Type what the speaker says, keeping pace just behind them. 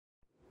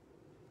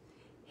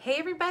Hey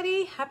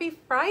everybody, happy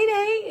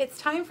Friday. It's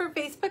time for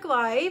Facebook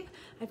Live.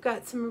 I've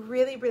got some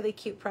really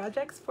cute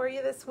projects for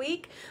you this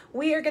week.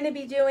 We are going to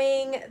be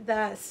doing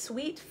the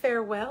Sweet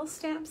Farewell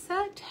stamp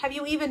set. Have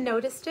you even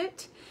noticed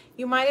it?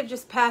 You might have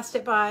just passed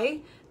it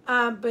by,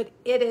 but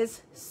it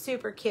is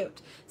super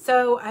cute.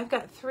 So I've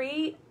got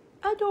 3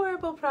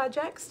 adorable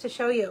projects to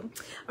show you.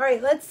 All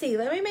right, let's see.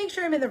 Let me make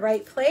sure I'm in the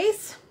right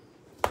place.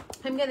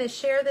 I'm going to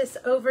share this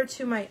over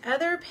to my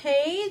other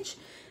page.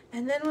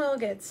 And then we'll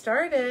get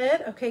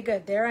started. Okay,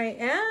 good. There I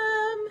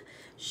am.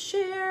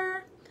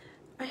 Share.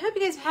 I hope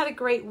you guys had a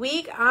great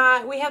week.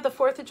 We have the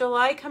 4th of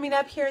July coming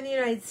up here in the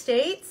United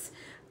States.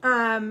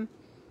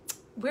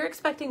 We're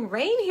expecting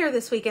rain here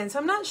this weekend, so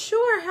I'm not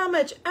sure how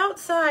much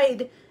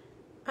outside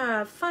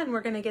fun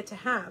we're going to get to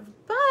have.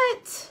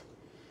 But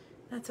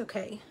that's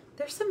okay.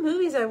 There's some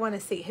movies I want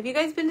to see. Have you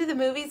guys been to the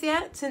movies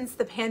yet since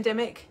the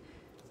pandemic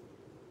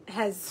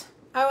has...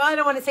 Oh, I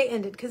don't want to say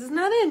ended because it's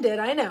not ended,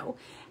 I know.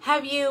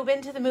 Have you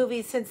been to the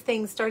movies since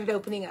things started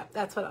opening up?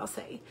 That's what I'll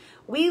say.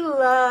 We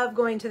love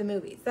going to the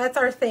movies. That's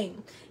our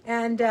thing.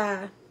 And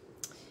let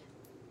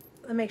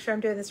me make sure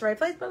I'm doing this the right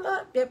place.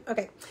 Yep,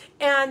 okay.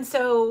 And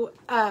so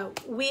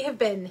we have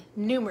been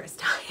numerous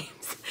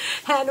times.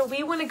 And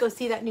we want to go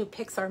see that new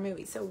Pixar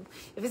movie. So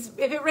if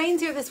it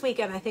rains here this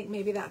weekend, I think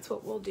maybe that's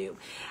what we'll do.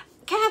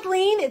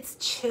 Kathleen, it's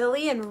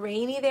chilly and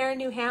rainy there in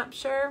New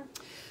Hampshire.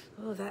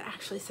 Oh, that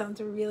actually sounds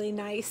really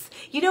nice.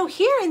 You know,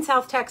 here in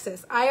South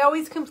Texas, I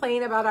always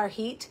complain about our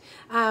heat.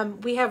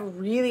 We have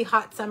really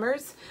hot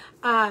summers.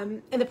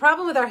 And the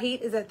problem with our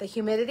heat is that the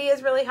humidity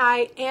is really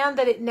high and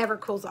that it never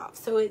cools off.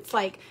 So it's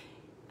like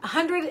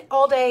 100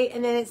 all day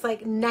and then it's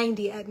like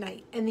 90 at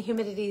night and the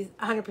humidity is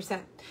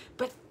 100%.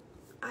 But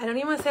I don't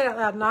even want to say it out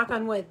loud, knock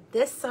on wood.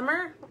 This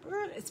summer,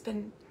 it's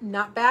been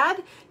not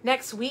bad.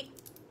 Next week,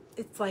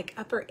 it's like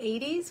upper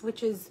 80s,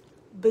 which is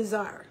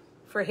bizarre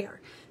for here.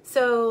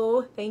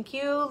 So thank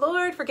you,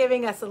 Lord, for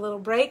giving us a little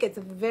break. It's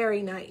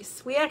very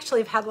nice. We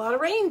actually have had a lot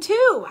of rain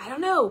too. I don't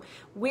know.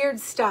 Weird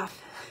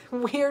stuff.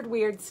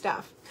 Weird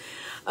stuff.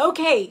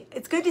 Okay.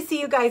 It's good to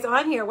see you guys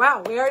on here.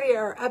 Wow. We already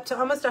are up to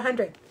almost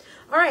 100.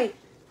 All right.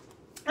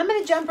 I'm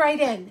going to jump right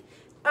in.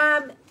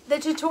 The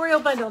tutorial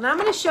bundle. Now I'm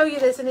going to show you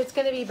this and it's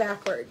going to be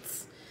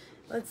backwards.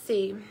 Let's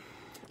see.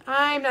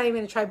 I'm not even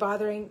going to try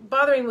bothering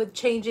with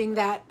changing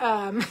that.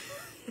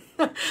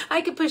 I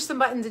could push some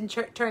buttons and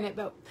turn it,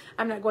 but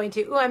I'm not going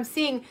to. Oh, I'm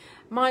seeing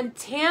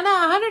Montana,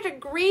 100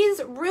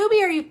 degrees.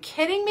 Ruby, are you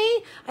kidding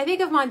me? I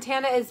think of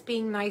Montana as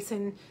being nice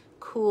and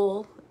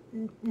cool,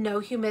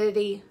 no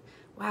humidity.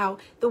 Wow.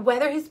 The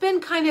weather has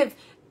been kind of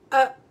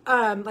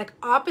like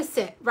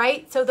opposite,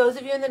 right? So those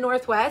of you in the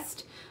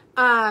Northwest,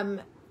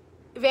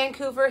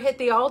 Vancouver hit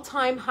the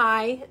all-time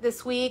high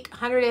this week,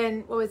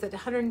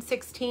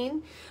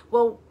 116.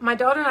 Well, my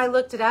daughter and I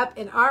looked it up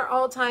and our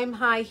all-time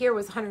high here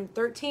was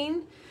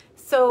 113.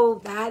 So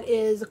that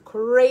is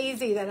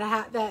crazy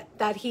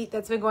that heat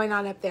that's been going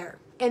on up there.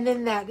 And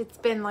then that it's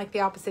been like the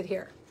opposite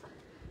here.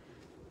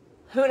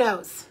 Who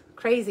knows?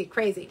 Crazy.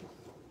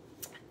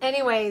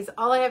 Anyways,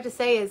 all I have to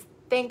say is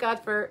thank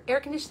God for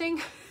air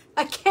conditioning.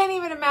 I can't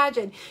even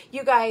imagine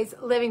you guys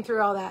living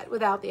through all that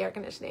without the air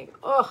conditioning.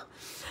 Oh,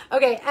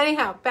 okay.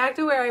 Anyhow, back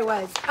to where I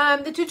was.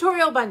 The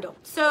tutorial bundle.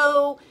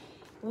 So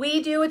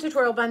we do a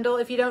tutorial bundle.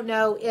 If you don't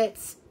know,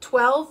 it's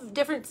 12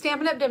 different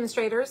Stampin' Up!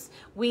 Demonstrators.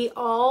 We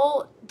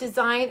all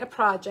design a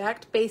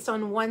project based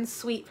on one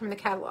suite from the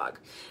catalog.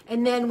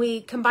 And then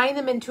we combine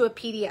them into a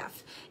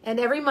PDF. And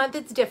every month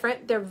it's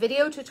different. They're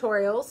video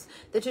tutorials.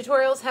 The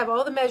tutorials have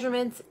all the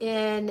measurements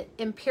in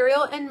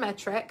imperial and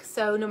metric.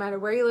 So no matter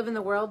where you live in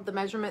the world, the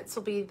measurements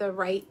will be the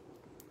right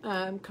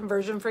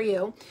conversion for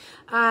you.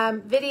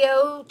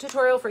 Video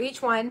tutorial for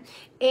each one.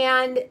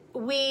 And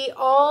we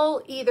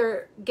all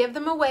either give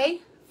them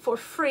away for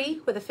free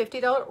with a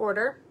 $50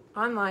 order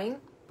online.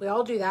 We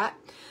all do that.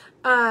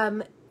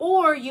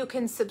 Or you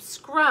can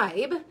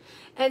subscribe,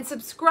 and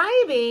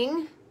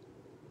subscribing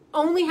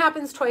only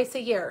happens twice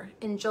a year,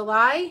 in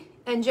July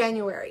and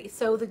January.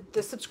 So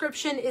the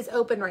subscription is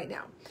open right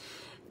now.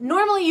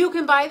 Normally you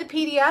can buy the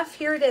PDF.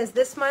 Here it is.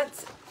 This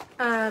month's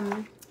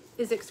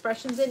is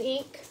Expressions in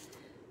Ink.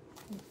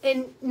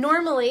 And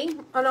normally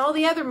on all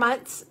the other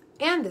months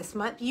and this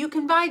month, you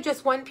can buy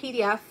just one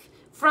PDF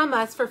from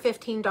us for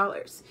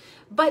 $15.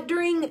 But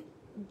during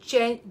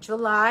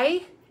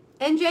July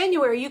and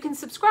January, you can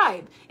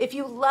subscribe if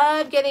you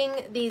love getting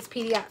these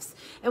PDFs.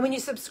 And when you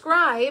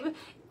subscribe,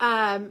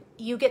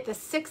 you get the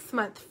 6th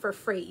month for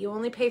free. You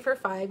only pay for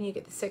 5 and you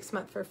get the 6th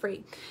month for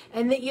free.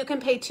 And that you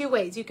can pay 2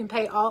 ways. You can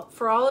pay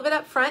for all of it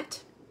up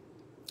front,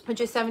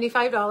 which is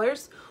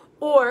 $75,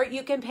 or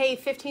you can pay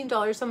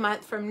 $15 a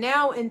month from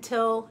now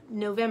until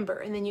November,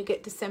 and then you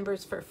get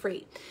December's for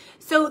free.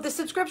 So the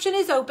subscription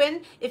is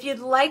open. If you'd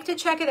like to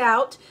check it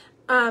out,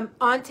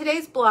 on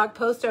today's blog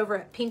post over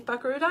at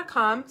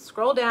pinkbuckaroo.com,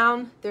 scroll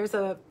down. There's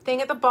a thing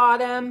at the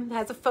bottom, it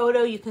has a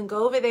photo. You can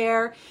go over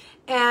there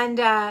and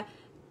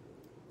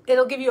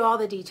it'll give you all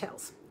the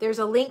details. There's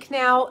a link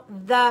now.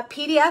 The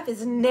PDF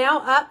is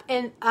now up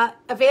and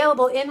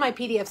available in my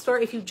PDF store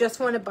if you just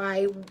want to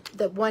buy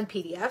the one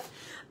PDF.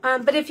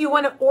 But if you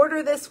want to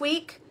order this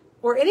week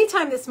or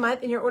anytime this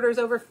month and your order is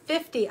over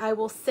 50, I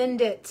will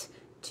send it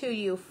to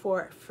you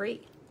for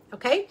free.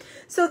 Okay?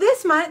 So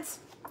this month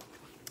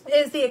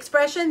is the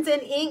Expressions in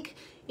Ink.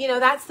 You know,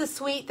 that's the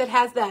suite that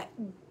has that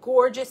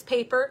gorgeous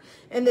paper.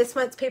 And this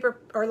month's paper,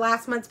 or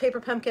last month's Paper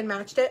Pumpkin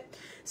matched it.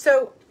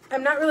 So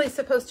I'm not really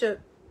supposed to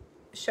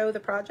show the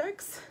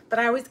projects, but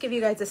I always give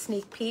you guys a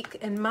sneak peek.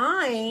 And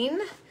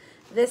mine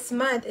this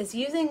month is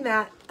using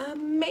that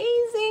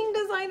amazing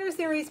Designer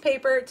Series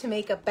paper to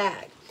make a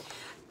bag.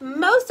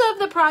 Most of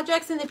the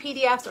projects in the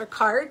PDFs are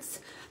cards.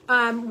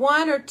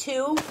 1 or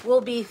 2 will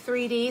be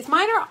 3Ds.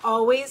 Mine are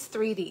always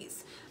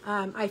 3Ds.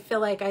 I feel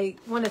like I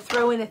want to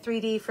throw in a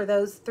 3D for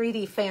those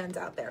 3D fans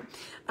out there.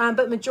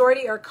 But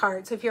majority are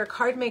cards. So if you're a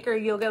card maker,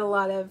 you'll get a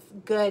lot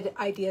of good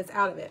ideas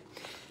out of it.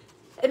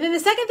 And then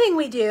the second thing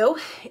we do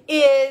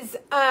is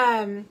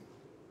the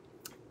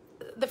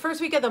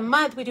first week of the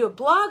month, we do a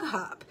blog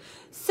hop.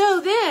 So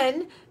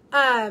then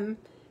I'm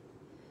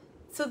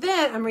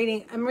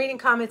reading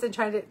comments and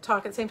trying to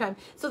talk at the same time.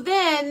 So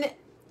then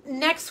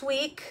next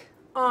week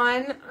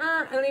on,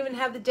 I don't even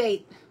have the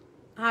date.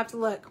 I have to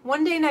look.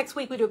 One day next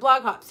week we do a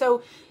blog hop.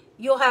 So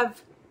you'll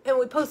have, and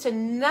we post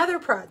another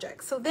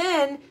project. So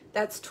then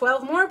that's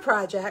 12 more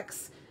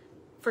projects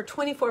for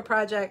 24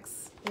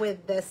 projects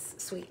with this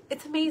suite.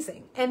 It's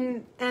amazing.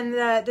 And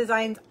the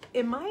designs,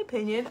 in my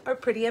opinion, are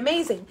pretty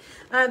amazing.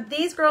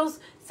 These girls,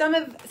 some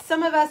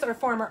of us are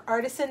former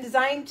artisan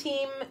design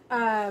team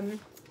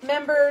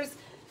members.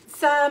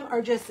 Some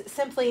are just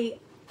simply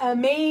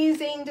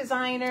amazing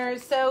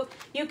designers. So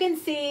you can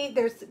see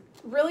there's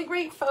really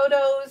great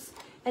photos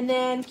and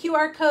then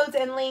QR codes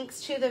and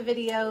links to the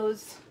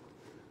videos.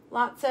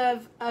 Lots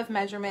of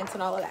measurements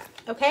and all of that.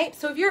 Okay,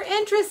 so if you're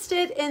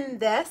interested in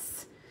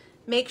this,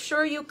 make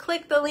sure you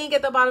click the link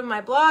at the bottom of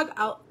my blog.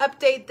 I'll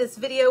update this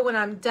video when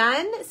I'm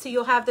done, so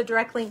you'll have the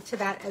direct link to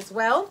that as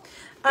well.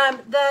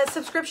 The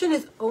subscription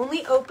is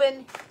only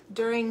open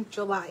during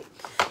July.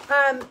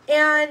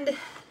 And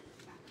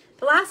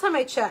the last time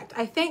I checked,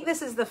 I think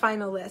this is the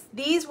final list.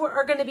 These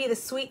are going to be the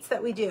suites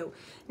that we do.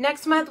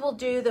 Next month, we'll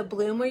do the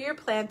Bloom Where You're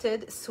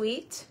Planted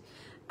suite.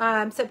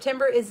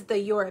 September is the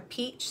You're a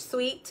Peach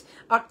suite.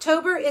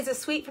 October is a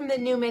suite from the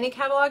new mini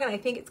catalog, and I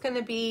think it's going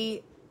to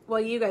be, well,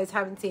 you guys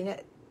haven't seen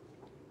it.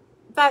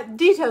 But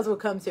details will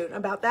come soon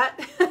about that.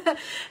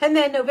 And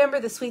then November,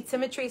 the Sweet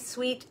Symmetry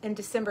suite, and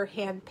December,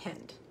 hand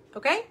pinned.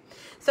 Okay?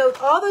 So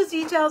all those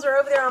details are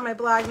over there on my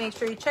blog. Make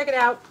sure you check it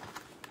out.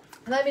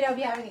 Let me know if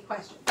you have any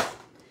questions.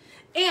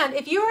 And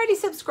if you already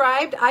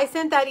subscribed, I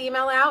sent that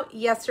email out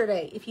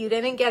yesterday. If you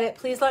didn't get it,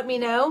 please let me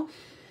know.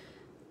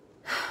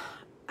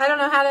 I don't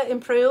know how to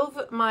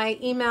improve my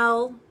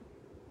email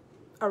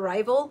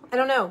arrival. I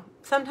don't know.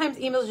 Sometimes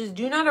emails just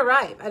do not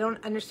arrive. I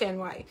don't understand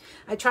why.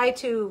 I try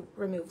to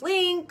remove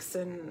links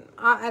and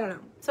I don't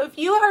know. So if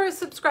you are a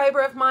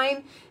subscriber of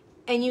mine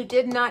and you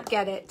did not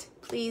get it,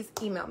 please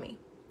email me.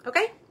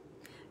 Okay?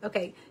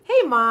 Okay.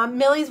 Hey, Mom.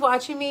 Millie's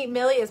watching me.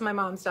 Millie is my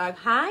mom's dog.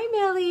 Hi,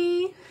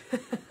 Millie.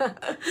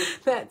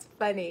 That's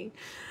funny.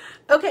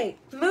 Okay,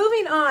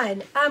 moving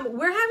on.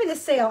 We're having a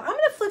sale. I'm going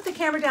to flip the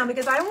camera down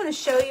because I want to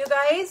show you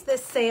guys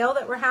this sale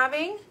that we're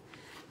having.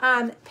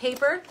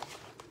 Paper.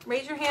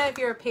 Raise your hand if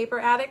you're a paper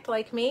addict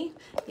like me.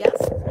 Yes,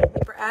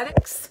 paper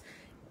addicts.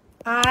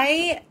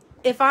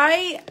 If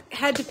I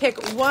had to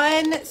pick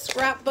one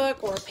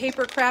scrapbook or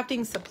paper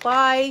crafting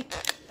supply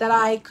that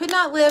I could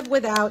not live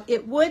without,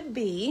 it would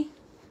be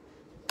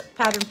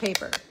pattern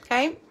paper.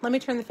 Okay, let me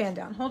turn the fan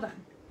down. Hold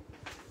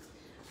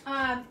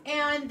on.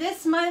 And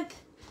this month,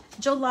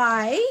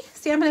 July,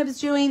 Stampin' Up! Is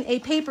doing a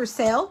paper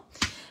sale.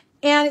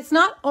 And it's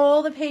not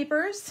all the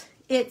papers.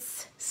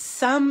 It's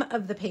some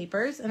of the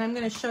papers. And I'm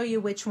going to show you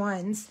which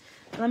ones.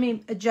 Let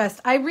me adjust.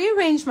 I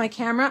rearranged my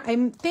camera.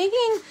 I'm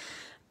thinking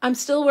I'm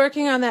still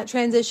working on that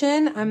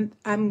transition.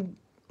 I'm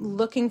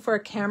looking for a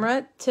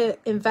camera to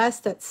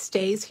invest that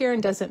stays here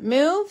and doesn't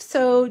move.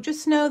 So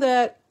just know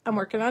that I'm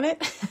working on it.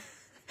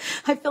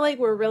 I feel like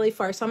we're really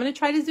far. So I'm going to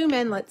try to zoom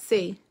in. Let's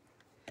see.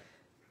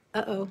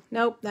 Uh-oh.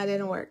 Nope, that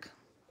didn't work.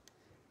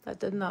 That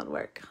did not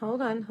work.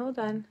 Hold on, hold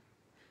on.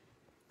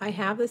 I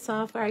have the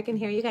software. I can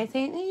hear you guys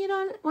saying, hey,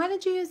 why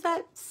did you use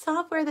that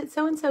software that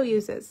so-and-so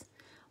uses?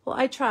 Well,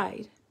 I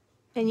tried,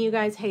 and you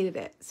guys hated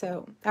it.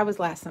 So that was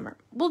last summer.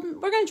 Well,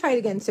 we're going to try it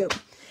again soon.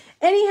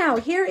 Anyhow,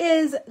 here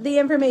is the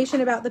information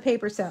about the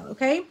paper sale,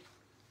 okay?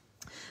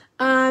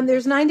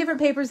 There's 9 different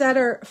papers that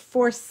are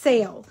for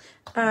sale.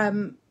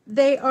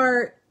 They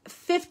are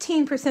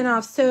 15%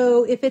 off.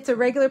 So if it's a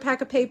regular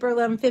pack of paper,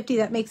 $11.50,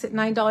 that makes it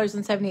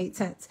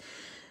 $9.78.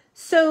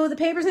 So the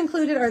papers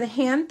included are the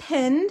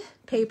hand-pinned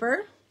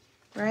paper,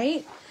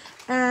 right?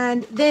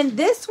 And then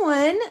this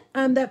one,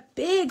 the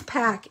big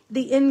pack,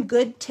 the In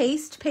Good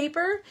Taste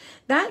paper,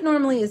 that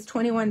normally is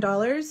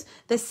 $21.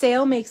 The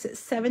sale makes it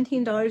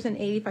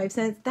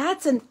 $17.85.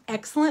 That's an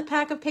excellent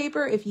pack of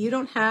paper. If you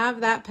don't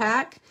have that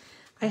pack,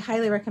 I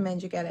highly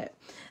recommend you get it.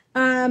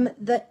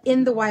 The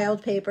In the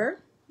Wild paper,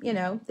 you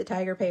know, the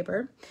tiger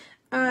paper,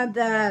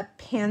 the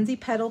pansy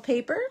petal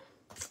paper,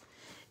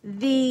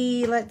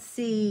 let's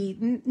see,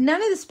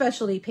 none of the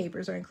specialty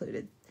papers are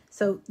included.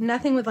 So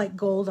nothing with like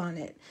gold on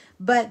it,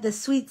 but the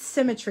Sweet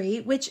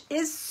Symmetry, which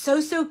is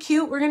so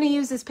cute. We're going to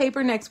use this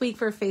paper next week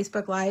for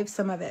Facebook Live,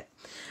 some of it.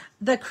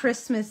 The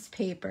Christmas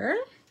paper,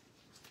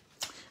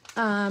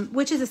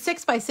 which is a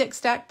 6x6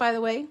 stack, by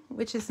the way,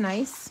 which is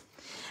nice.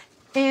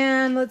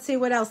 And let's see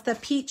what else. The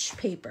peach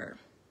paper.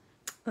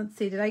 Let's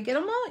see, did I get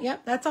them all?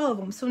 Yep, that's all of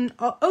them. So,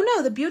 oh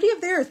no, the Beauty of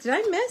the Earth. Did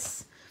I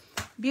miss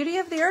Beauty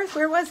of the Earth?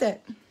 Where was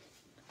it?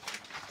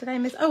 Did I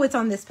miss? Oh, it's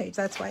on this page.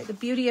 That's why. The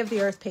Beauty of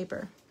the Earth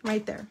paper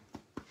right there.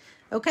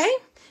 Okay,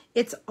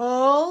 it's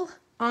all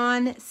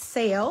on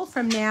sale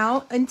from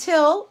now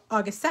until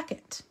August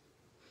 2nd.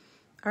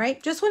 All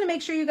right, just want to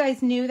make sure you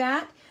guys knew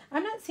that.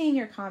 I'm not seeing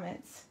your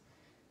comments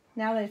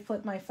now that I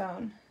flipped my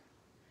phone.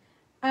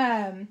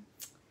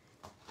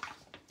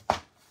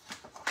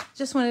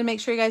 Just wanted to make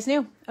sure you guys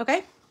knew.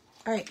 Okay,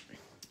 all right,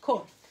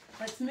 cool.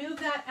 Let's move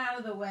that out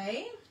of the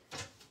way.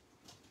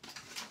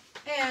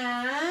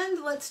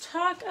 And let's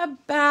talk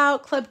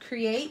about Club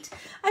Create.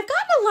 I've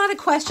gotten a lot of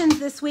questions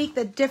this week,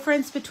 the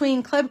difference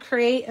between Club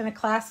Create and a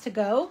Class to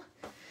Go.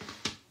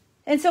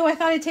 And so I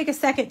thought I'd take a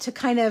second to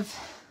kind of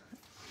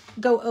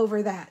go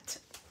over that.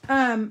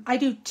 I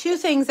do two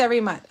things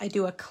every month. I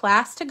do a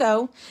Class to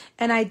Go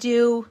and I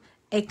do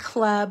a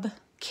Club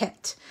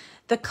Kit.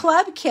 The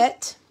Club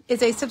Kit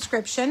is a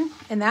subscription,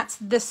 and that's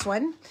this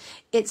one.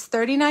 It's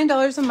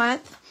 $39 a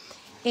month.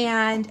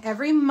 And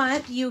every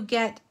month you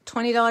get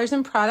 $20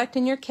 in product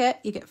in your kit.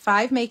 You get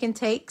 5 make and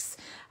takes.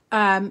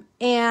 And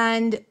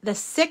the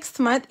 6th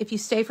month, if you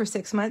stay for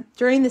 6 months,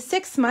 during the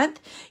 6th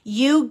month,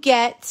 you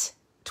get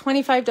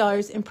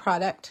 $25 in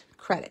product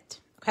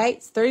credit. Okay,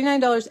 it's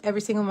 $39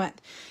 every single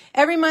month.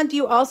 Every month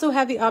you also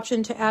have the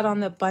option to add on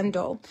the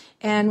bundle.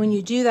 And when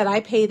you do that, I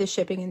pay the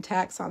shipping and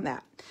tax on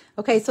that.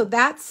 Okay, so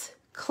that's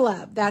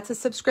Club. That's a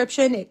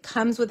subscription. It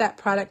comes with that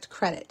product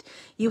credit.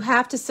 You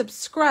have to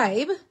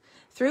subscribe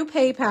through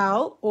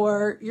PayPal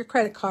or your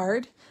credit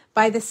card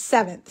by the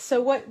 7th.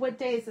 So what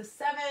day is the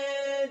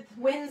 7th?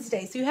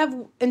 Wednesday. So you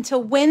have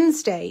until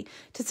Wednesday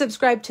to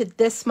subscribe to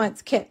this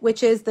month's kit,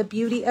 which is the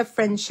Beauty of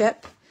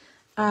Friendship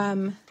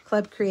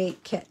Club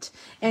Create kit.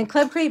 And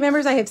Club Create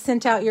members, I have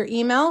sent out your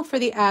email for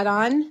the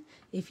add-on.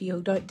 If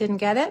you didn't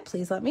get it,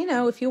 please let me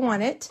know if you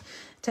want it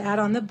to add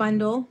on the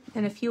bundle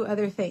and a few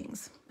other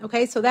things.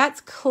 Okay, so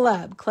that's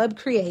Club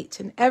Create.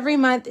 And every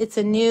month it's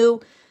a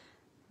new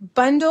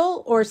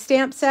bundle or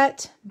stamp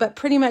set, but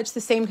pretty much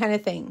the same kind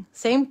of thing.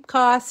 Same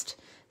cost,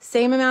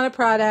 same amount of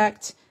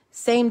product,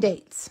 same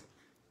dates.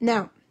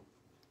 Now,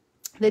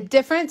 the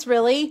difference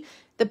really,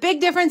 the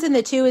big difference in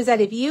the two is that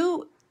if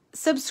you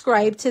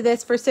subscribe to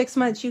this for 6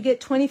 months, you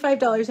get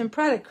 $25 in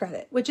product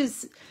credit, which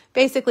is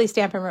basically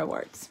Stampin'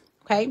 Rewards.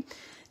 Okay.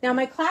 Now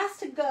my Class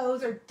to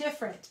Go's are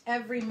different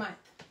every month.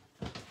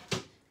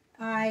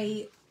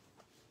 I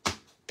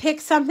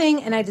pick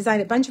something and I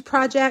design a bunch of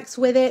projects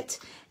with it.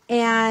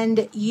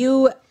 And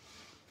you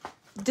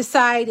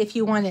decide if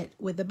you want it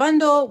with the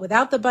bundle,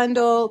 without the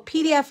bundle,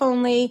 PDF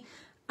only,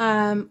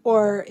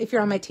 or if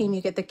you're on my team,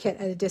 you get the kit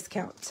at a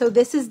discount. So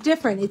this is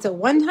different. It's a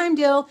one-time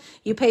deal.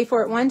 You pay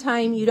for it one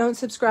time. You don't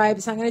subscribe.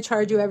 It's not going to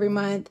charge you every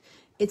month.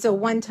 It's a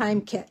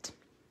one-time kit.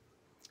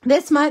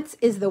 This month's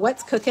is the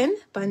What's Cookin'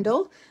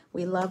 bundle.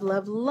 We love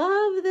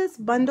this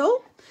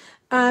bundle.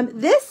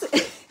 This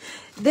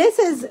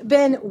has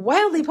been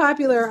wildly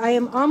popular. I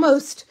am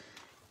almost...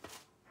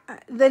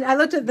 Then I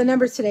looked at the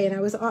numbers today and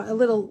I was a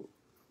little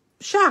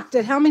shocked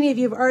at how many of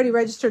you have already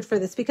registered for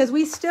this, because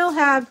we still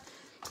have,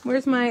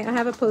 I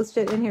have a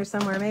post-it in here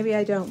somewhere. Maybe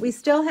I don't. We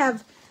still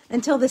have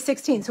until the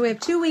 16th. So we have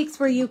 2 weeks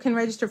where you can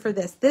register for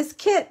this. This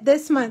kit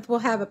this month will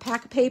have a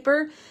pack of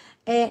paper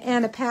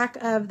and a pack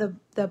of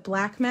the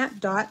black matte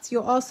dots.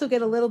 You'll also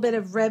get a little bit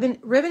of ribbon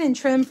and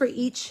trim for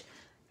each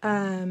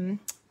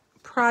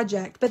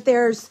project. But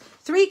there's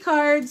 3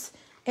 cards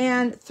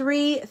and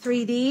 3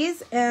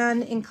 3Ds,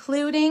 and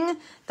including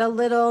the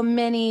little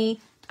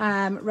mini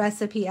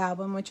recipe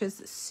album, which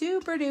is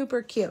super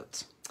duper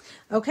cute.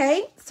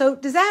 Okay, so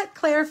does that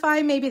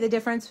clarify maybe the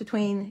difference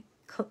between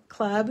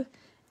Club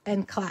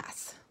and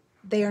Class?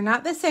 They are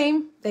not the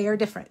same, they are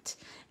different.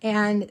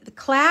 And the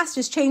Class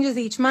just changes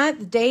each month,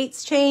 the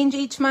dates change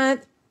each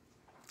month,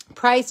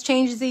 price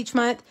changes each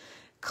month.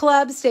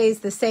 Club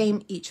stays the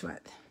same each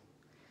month.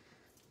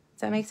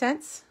 Does that make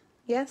sense?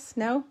 Yes?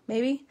 No?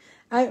 Maybe?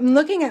 I'm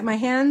looking at my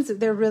hands.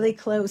 They're really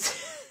close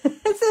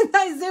since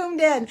I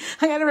zoomed in.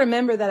 I got to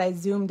remember that I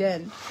zoomed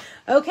in.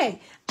 Okay.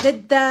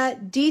 The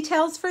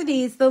details for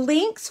these, the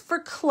links for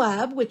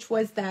Club, which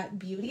was that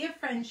Beauty of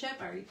Friendship.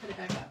 I already put it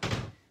back up.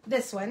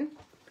 This one.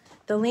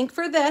 The link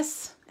for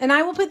this. And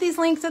I will put these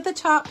links at the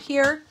top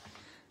here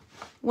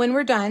when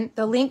we're done.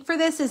 The link for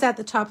this is at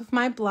the top of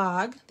my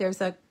blog.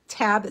 There's a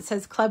tab that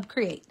says Club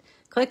Create.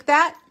 Click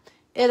that.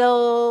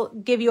 It'll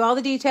give you all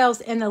the details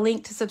and the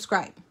link to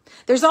subscribe.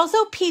 There's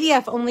also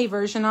PDF only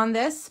version on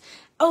this.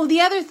 Oh,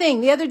 the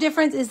other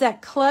difference is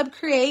that Club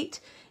Create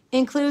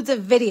includes a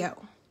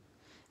video.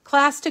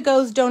 Class to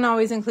Goes don't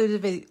always include a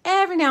video.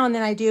 Every now and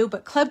then I do,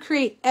 but Club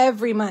Create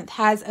every month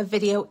has a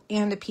video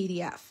and a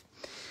PDF.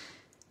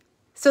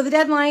 So the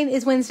deadline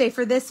is Wednesday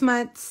for this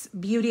month's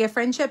Beauty of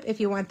Friendship if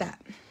you want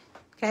that.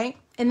 Okay.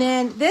 And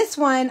then this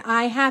one,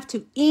 I have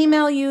to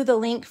email you the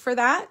link for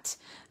that.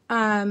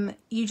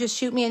 You just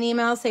shoot me an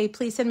email, say,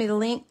 please send me the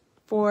link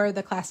for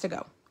the Class to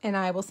Go, and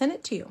I will send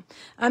it to you.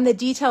 The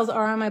details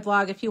are on my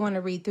blog if you want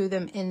to read through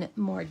them in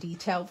more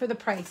detail for the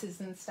prices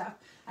and stuff.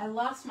 I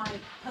lost my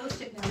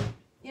Post-it note.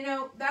 You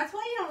know, that's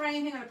why you don't write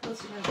anything on a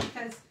Post-it note,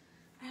 because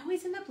I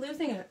always end up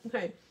losing it.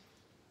 Okay.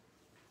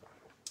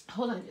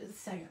 Hold on just a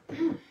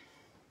second.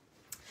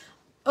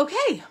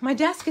 Okay, my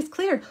desk is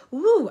cleared.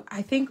 Ooh,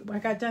 I think I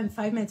got done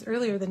 5 minutes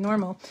earlier than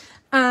normal.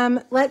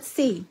 Let's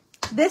see.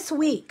 This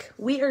week,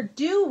 we are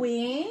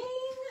doing,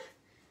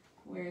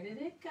 where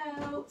did it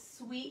go?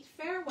 Sweet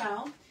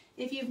Farewell.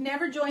 If you've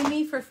never joined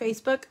me for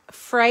Facebook,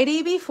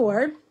 Friday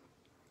before,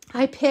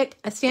 I pick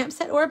a stamp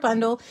set or a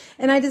bundle,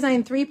 and I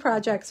design 3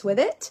 projects with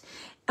it.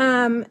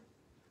 And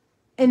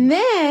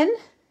then,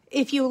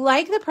 if you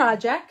like the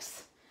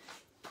projects,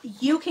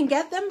 you can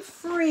get them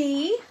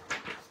free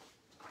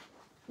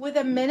with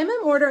a minimum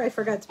order. I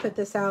forgot to put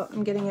this out.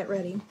 I'm getting it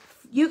ready.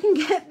 You can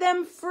get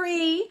them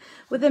free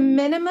with a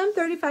minimum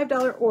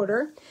 $35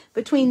 order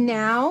between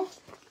now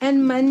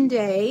and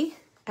Monday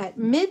at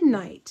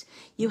midnight.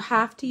 You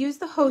have to use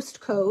the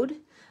host code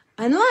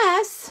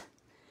unless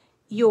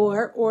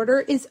your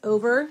order is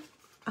over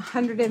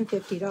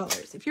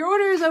 $150. If your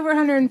order is over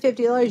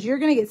 $150, you're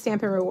going to get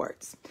Stampin'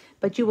 Rewards,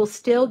 but you will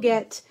still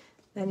get,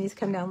 that needs to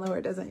come down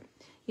lower, doesn't it?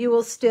 You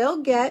will still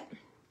get,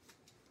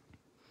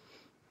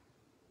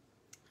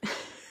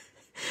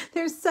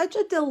 there's such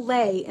a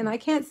delay, and I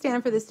can't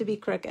stand for this to be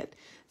crooked.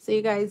 So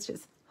you guys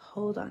just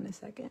hold on a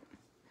second.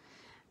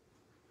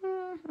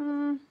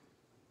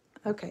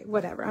 Okay,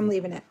 whatever. I'm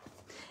leaving it.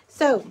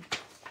 So,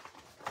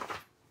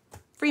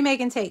 free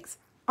Megan Takes.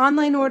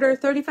 Online order,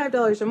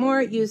 $35 or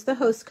more. Use the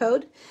host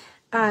code.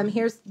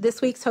 Here's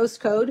this week's host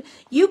code.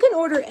 You can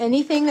order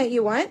anything that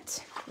you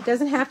want. It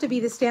doesn't have to be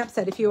the stamp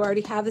set. If you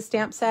already have the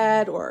stamp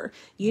set or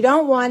you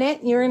don't want it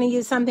and you're going to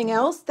use something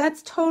else,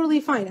 that's totally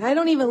fine. I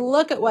don't even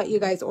look at what you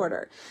guys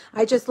order.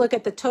 I just look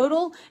at the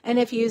total and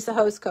if you use the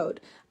host code.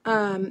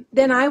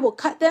 Then I will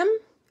cut them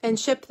and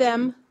ship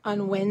them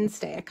on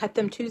Wednesday. I cut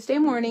them Tuesday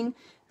morning.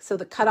 So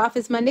the cutoff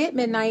is Monday at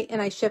midnight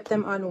and I ship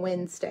them on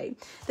Wednesday.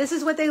 This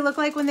is what they look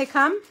like when they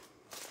come.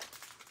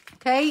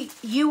 Okay,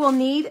 you will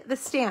need the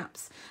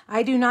stamps.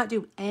 I do not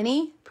do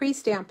any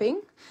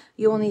pre-stamping.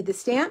 You will need the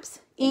stamps,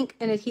 ink,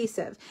 and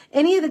adhesive.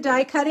 Any of the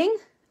die cutting,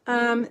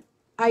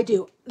 I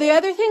do. The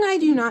other thing I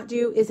do not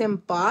do is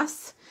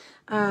emboss.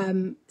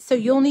 So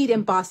you'll need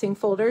embossing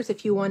folders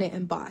if you want to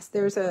emboss.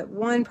 There's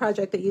one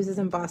project that uses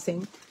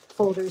embossing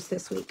folders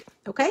this week.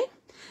 Okay,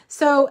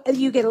 so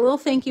you get a little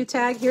thank you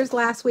tag. Here's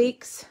last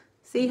week's.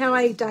 See how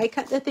I die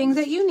cut the things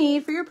that you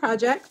need for your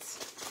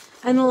projects,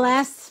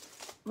 unless,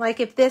 like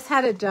if this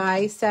had a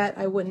die set,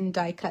 I wouldn't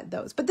die cut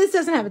those. But this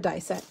doesn't have a die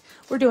set.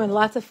 We're doing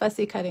lots of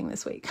fussy cutting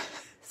this week.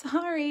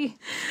 Sorry.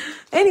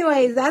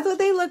 Anyways, that's what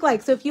they look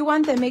like. So if you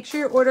want them, make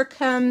sure your order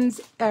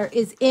comes or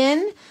is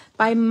in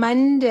by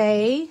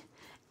Monday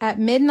at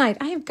midnight.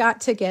 I have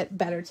got to get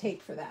better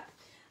tape for that.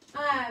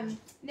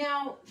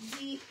 Now,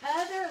 the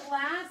other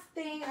last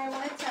thing I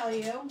want to tell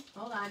you,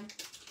 hold on.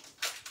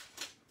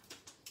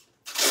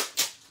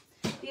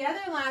 The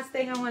other last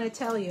thing I want to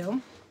tell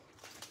you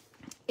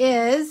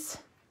is,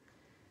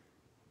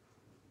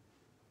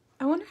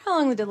 I wonder how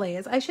long the delay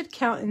is. I should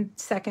count in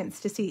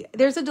seconds to see.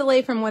 There's a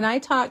delay from when I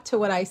talk to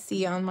what I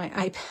see on my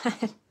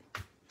iPad.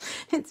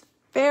 It's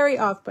very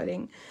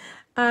off-putting.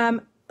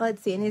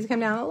 Let's see. It needs to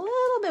come down a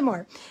little bit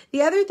more.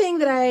 The other thing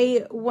that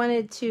I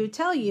wanted to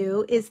tell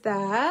you is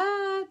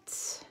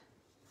that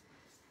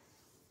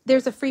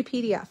there's a free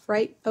PDF,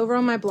 right, over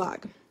on my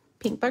blog,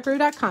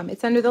 pinkbuckaroo.com.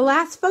 It's under the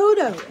last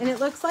photo, and it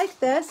looks like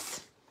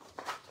this.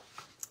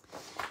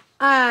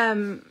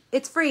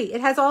 It's free. It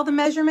has all the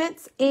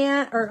measurements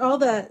or all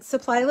the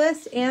supply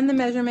lists and the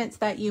measurements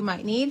that you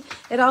might need.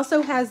 It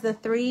also has the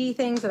 3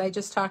 things that I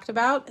just talked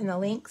about and the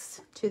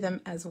links to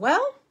them as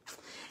well,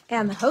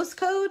 and the host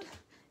code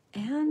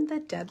and the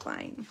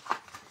deadline.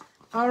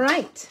 All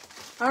right.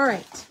 All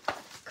right.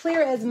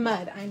 Clear as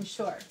mud, I'm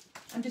sure.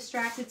 I'm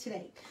distracted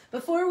today.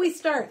 Before we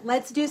start,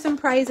 let's do some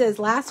prizes.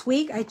 Last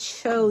week, I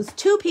chose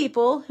 2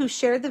 people who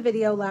shared the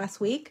video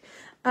last week.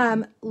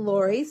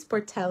 Lori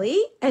Sportelli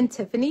and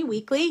Tiffany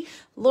Weekly.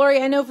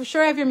 Lori, I know for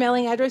sure I have your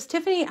mailing address.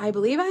 Tiffany, I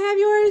believe I have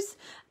yours.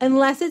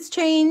 Unless it's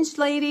changed,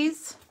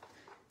 ladies.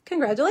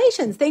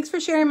 Congratulations. Thanks for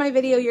sharing my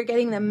video. You're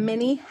getting the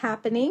Mini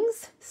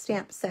Happenings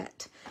stamp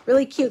set.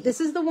 Really cute.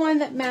 This is the one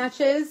that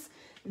matches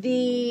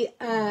the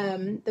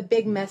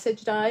big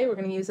message die. We're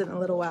going to use it in a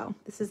little while.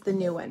 This is the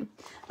new one.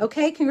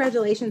 Okay,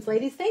 congratulations,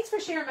 ladies. Thanks for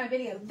sharing my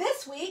video.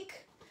 This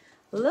week,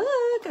 look,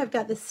 I've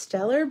got the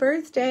Stellar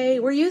Birthday.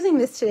 We're using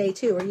this today,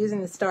 too. We're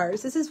using the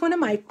stars. This is one of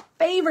my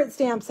favorite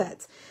stamp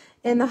sets.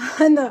 in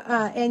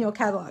the annual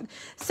catalog.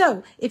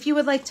 So if you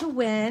would like to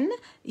win,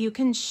 you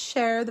can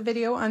share the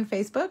video on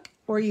Facebook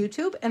or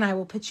YouTube, and I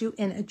will put you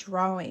in a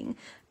drawing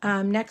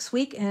next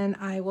week, and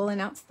I will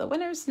announce the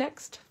winners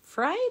next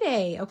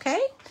Friday, okay?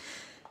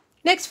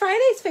 Next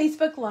Friday's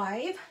Facebook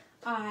Live,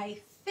 I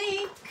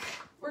think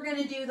we're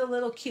going to do the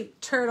little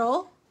cute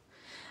turtle.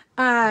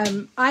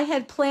 I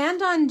had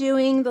planned on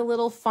doing the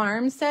little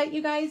farm set,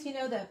 you guys, you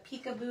know, the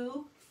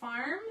Peekaboo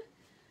farm.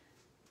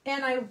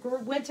 And I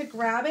went to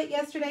grab it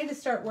yesterday to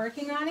start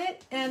working on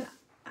it, and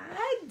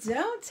I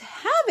don't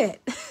have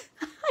it.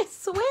 I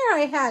swear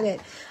I had it.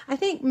 I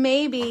think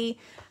maybe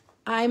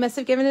I must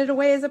have given it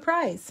away as a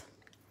prize.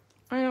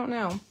 I don't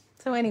know.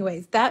 So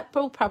anyways, that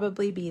will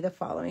probably be the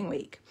following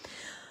week.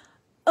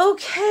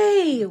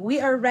 Okay, we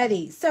are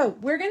ready. So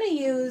we're going to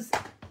use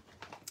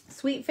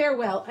Sweet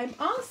Farewell. I'm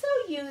also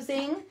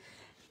using,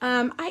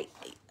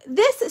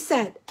 this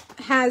set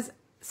has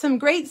some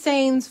great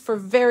sayings for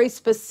very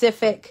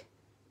specific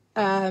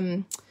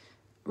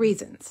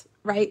reasons,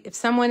 right? If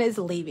someone is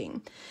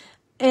leaving.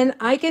 And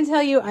I can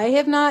tell you, I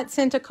have not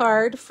sent a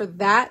card for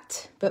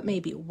that, but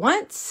maybe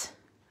once,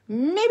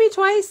 maybe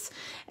twice.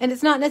 And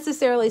it's not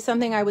necessarily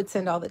something I would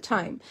send all the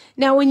time.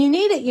 Now, when you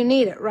need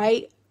it,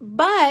 right?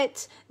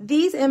 But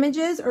these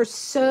images are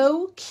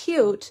so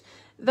cute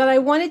that I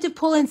wanted to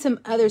pull in some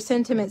other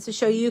sentiments to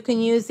show you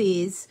can use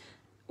these.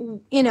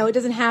 You know, it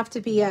doesn't have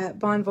to be a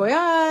bon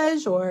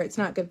voyage or it's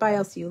not goodbye,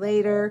 I'll see you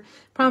later.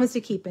 Promise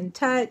to keep in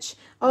touch.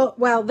 Oh,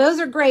 well, those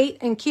are great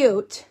and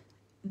cute.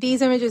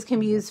 These images can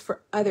be used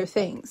for other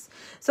things.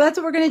 So that's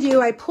what we're going to do.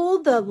 I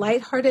pulled the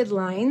Lighthearted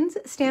Lines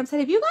stamp set.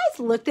 Have you guys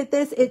looked at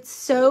this? It's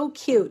so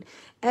cute.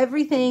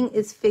 Everything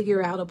is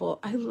figure outable.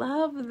 I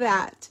love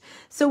that.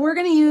 So we're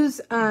going to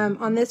use,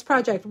 on this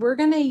project, we're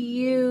going to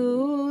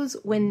use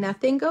When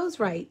Nothing Goes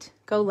Right,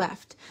 Go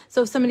Left.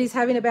 So if somebody's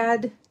having a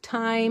bad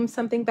time,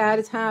 something bad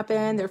has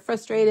happened, they're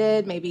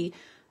frustrated, maybe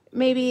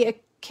a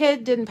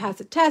kid didn't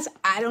pass a test,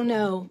 I don't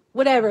know,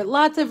 whatever,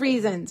 lots of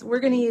reasons. We're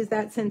going to use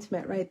that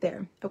sentiment right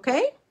there,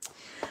 okay?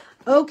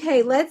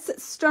 Okay,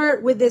 let's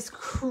start with this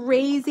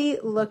crazy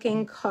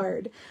looking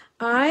card.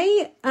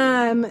 This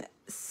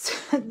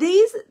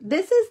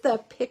is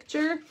the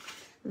Picture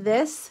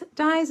This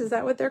dies. Is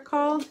that what they're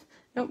called?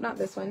 Nope, not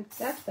this one.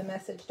 That's the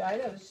message die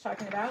that I was just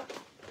talking about.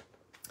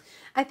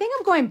 I think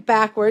I'm going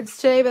backwards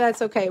today, but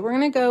that's okay. We're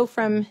going to go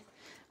from,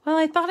 well,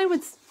 I thought I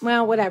would,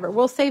 well, whatever.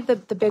 We'll save the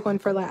big one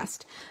for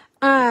last.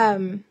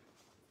 I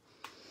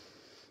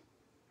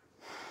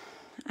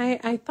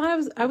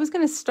thought I was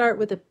going to start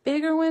with a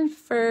bigger one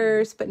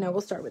first, but no,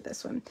 we'll start with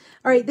this one.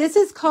 All right, this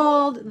is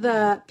called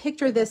the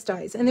Picture This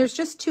dies, and there's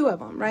just two of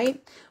them,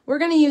 right? We're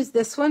going to use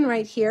this one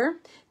right here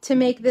to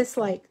make this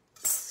like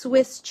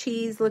Swiss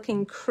cheese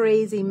looking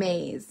crazy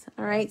maze.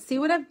 All right, see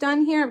what I've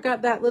done here? I've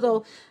got that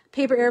little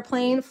paper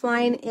airplane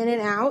flying in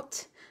and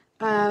out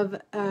of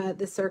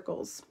the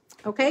circles.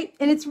 Okay,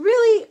 and it's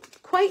really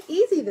quite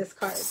easy, this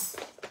card.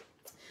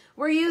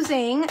 We're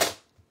using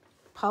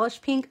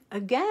Polish Pink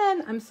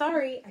again. I'm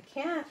sorry, I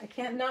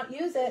can't not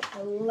use it.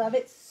 I love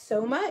it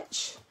so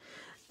much.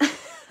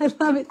 I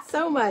love it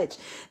so much.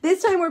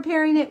 This time we're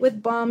pairing it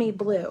with Balmy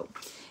Blue.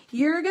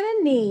 You're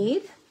gonna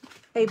need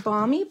a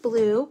Balmy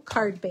Blue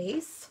card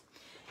base.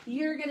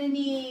 You're gonna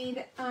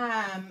need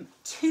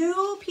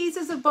 2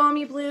 pieces of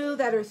Balmy Blue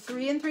that are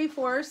 3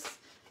 3/4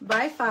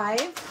 by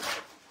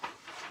 5.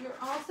 You're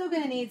also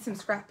gonna need some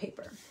scrap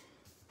paper.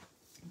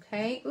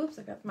 Okay, oops,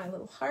 I got my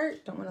little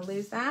heart. Don't want to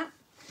lose that.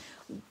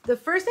 The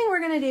first thing we're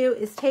going to do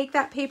is take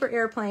that paper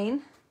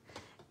airplane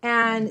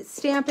and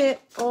stamp it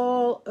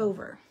all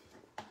over.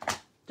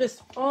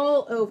 Just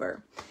all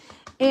over.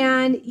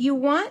 And you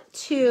want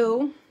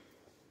to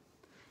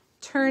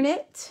turn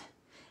it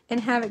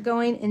and have it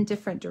going in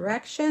different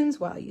directions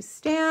while you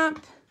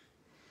stamp.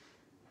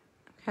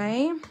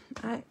 Okay,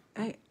 I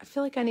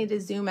feel like I need to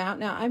zoom out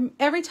now.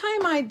 Every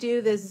time I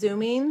do this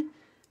zooming,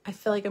 I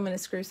feel like I'm going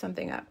to screw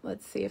something up.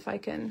 Let's see if I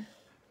can.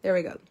 There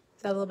we go.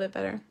 Is that a little bit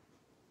better?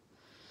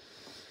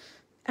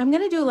 I'm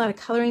going to do a lot of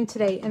coloring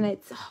today, and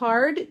it's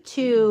hard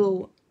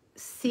to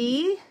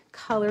see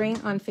coloring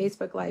on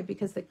Facebook Live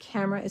because the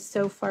camera is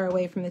so far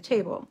away from the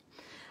table.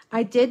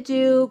 I did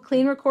do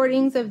clean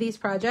recordings of these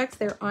projects.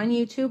 They're on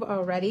YouTube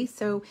already.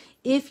 So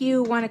if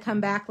you want to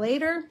come back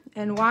later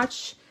and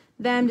watch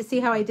them to see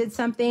how I did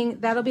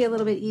something, that'll be a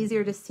little bit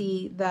easier to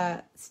see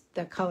the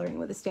coloring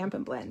with the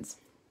Stampin' Blends.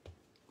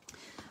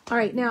 All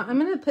right, now I'm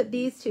going to put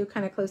these two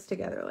kind of close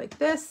together like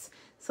this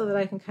so that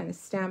I can kind of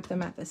stamp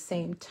them at the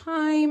same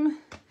time.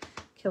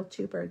 Kill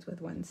 2 birds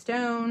with 1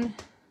 stone.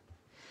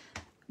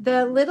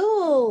 The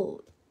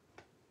little,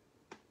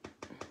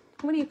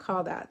 what do you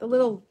call that? The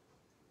little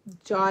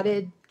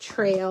dotted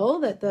trail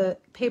that the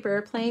paper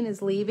airplane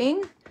is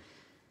leaving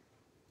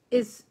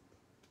is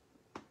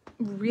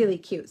really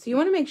cute. So you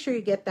want to make sure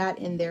you get that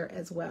in there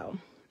as well.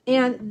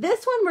 And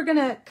this one, we're going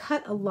to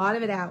cut a lot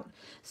of it out.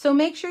 So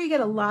make sure you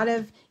get a lot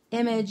of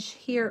image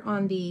here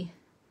on the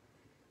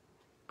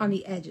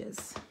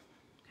edges.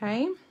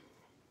 Okay.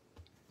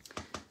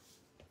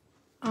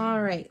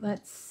 All right,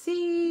 let's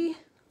see. A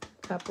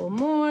couple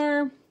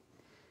more.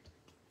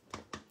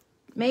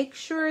 make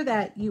sure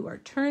that you are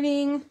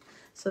turning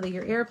so that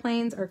your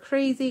airplanes are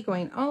crazy,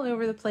 going all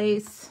over the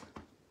place.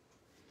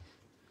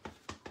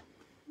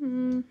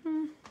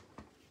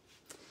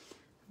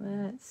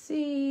 Let's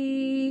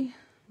see.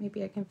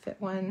 Maybe I can fit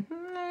one.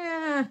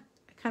 I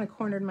kind of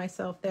cornered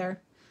myself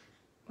there.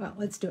 Well,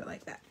 let's do it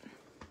like that.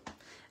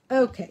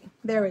 Okay,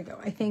 there we go.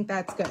 I think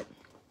that's good.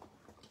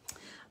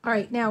 All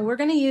right, now we're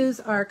going to use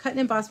our cut and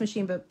emboss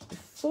machine, but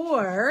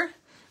before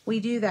we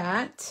do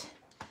that,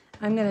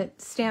 I'm going to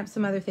stamp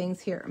some other things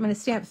here. I'm going to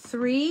stamp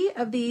 3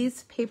 of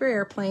these paper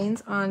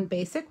airplanes on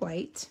basic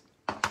white.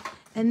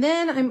 And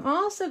then I'm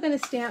also going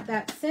to stamp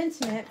that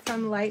sentiment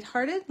from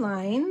Lighthearted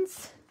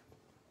Lines.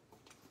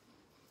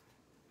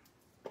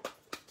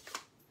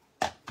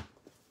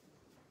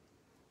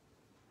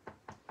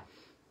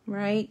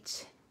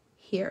 Right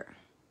here.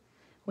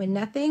 When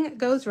nothing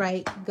goes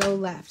right, go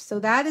left. So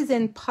that is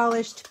in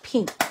polished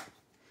pink.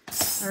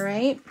 All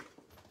right.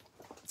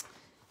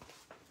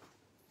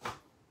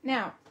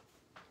 Now,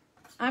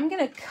 I'm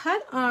going to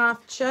cut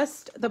off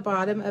just the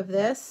bottom of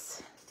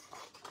this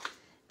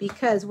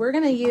because we're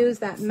going to use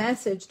that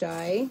message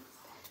die.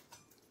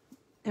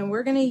 And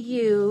we're going to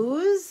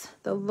use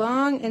the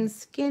long and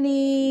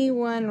skinny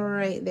one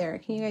right there.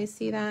 Can you guys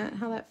see that?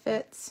 How that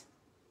fits?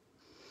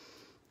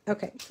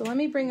 Okay, so let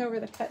me bring over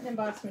the cut and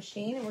emboss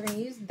machine, and we're going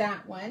to use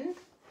that one.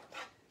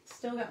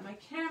 Still got my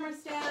camera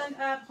stand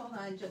up. Hold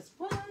on just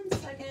 1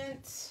 second.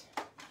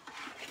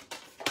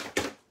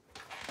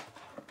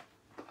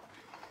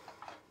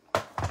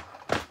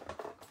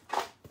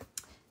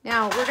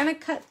 Now we're going to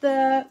cut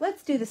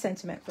let's do the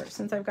sentiment first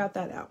since I've got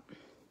that out.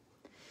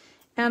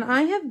 And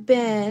I have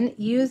been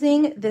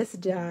using this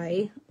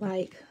die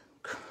like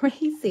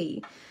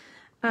crazy.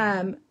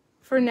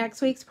 For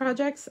next week's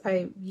projects,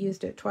 I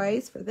used it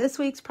twice. For this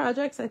week's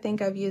projects, I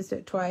think I've used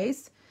it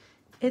twice.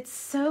 It's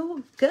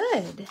so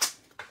good.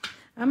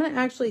 I'm going to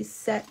actually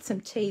set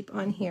some tape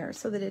on here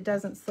so that it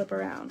doesn't slip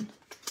around.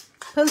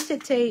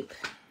 Post-it tape.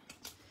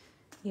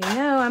 You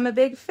know I'm a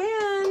big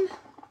fan.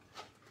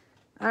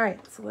 All right,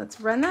 so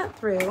let's run that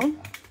through.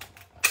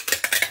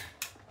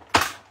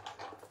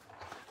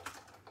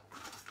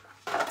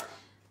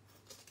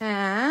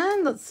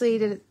 And let's see,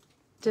 did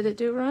it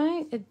do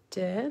right? It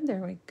did. There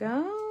we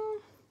go.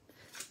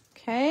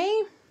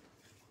 Okay.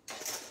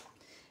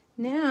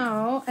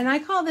 Now, and I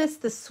call this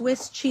the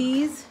Swiss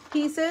cheese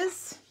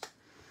pieces.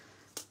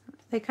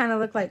 They kind of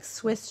look like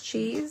Swiss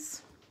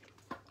cheese.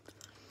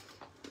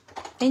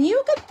 And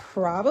you could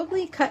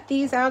probably cut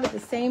these out at the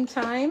same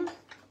time,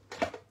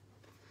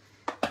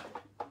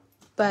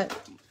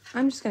 but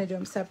I'm just going to do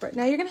them separate.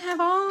 Now you're going to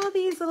have all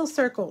these little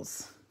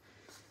circles.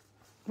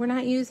 We're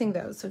not using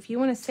those. So if you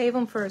want to save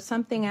them for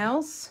something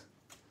else,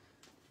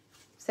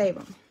 save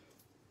them.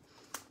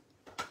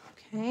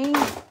 Okay,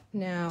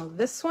 now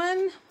this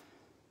one.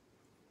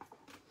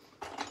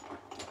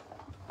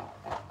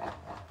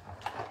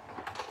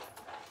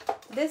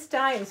 This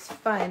die is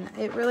fun.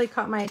 It really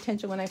caught my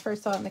attention when I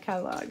first saw it in the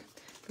catalog.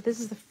 But this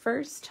is the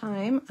first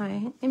time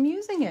I am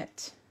using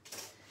it.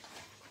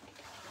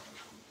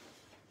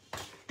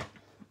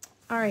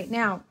 All right,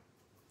 now,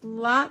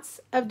 lots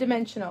of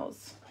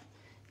dimensionals.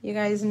 You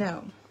guys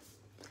know.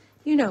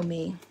 You know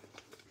me.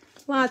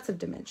 Lots of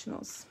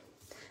dimensionals.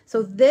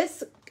 So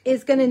this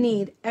is going to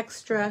need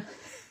extra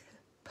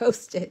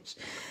postage.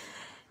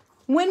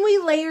 When we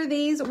layer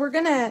these,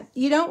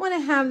 you don't want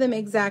to have them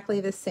exactly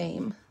the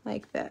same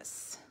like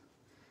this,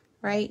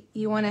 right?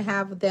 You want to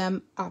have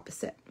them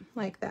opposite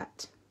like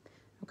that.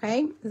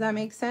 Okay, does that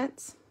make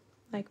sense?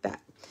 Like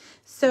that.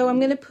 So I'm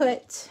going to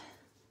put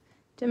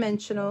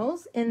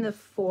dimensionals in the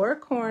 4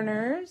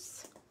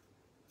 corners.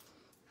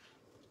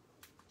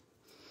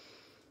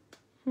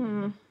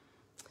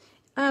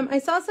 I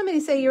saw somebody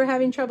say you were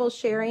having trouble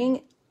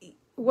sharing.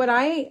 What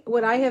I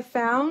have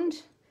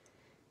found,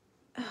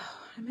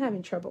 I'm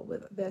having trouble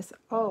with this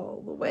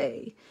all the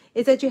way,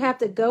 is that you have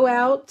to go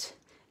out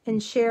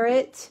and share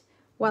it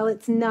while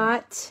it's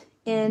not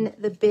in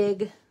the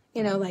big,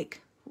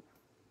 like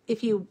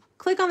if you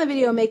click on the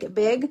video and make it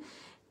big,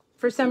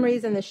 for some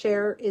reason the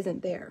share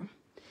isn't there.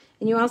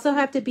 And you also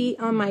have to be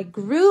on my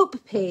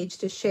group page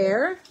to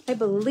share, I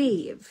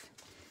believe.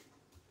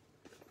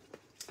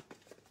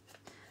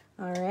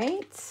 All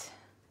right,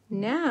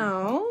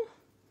 now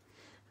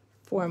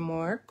 4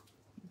 more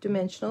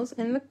dimensionals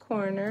in the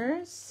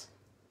corners.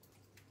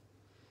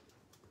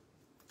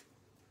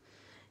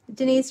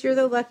 Denise, you're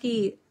the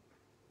lucky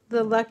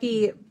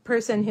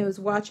person who's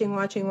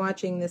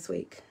watching this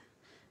week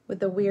with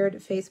the weird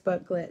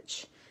Facebook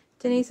glitch.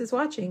 Denise is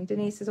watching,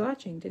 Denise is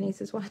watching, Denise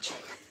is watching.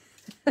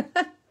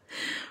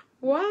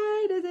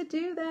 Why does it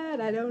do that?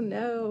 I don't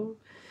know.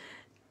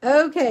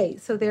 Okay,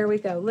 so there we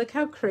go. Look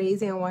how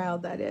crazy and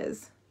wild that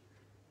is.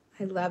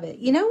 I love it.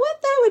 You know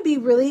what? That would be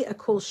really a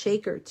cool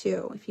shaker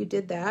too, if you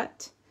did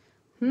that.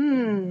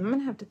 I'm going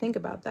to have to think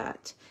about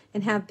that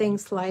and have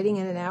things sliding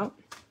in and out.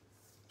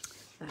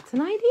 That's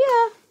an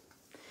idea.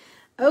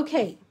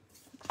 Okay,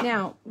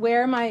 now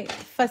where are my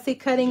fussy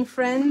cutting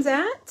friends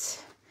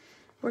at?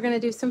 We're going to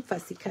do some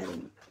fussy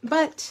cutting.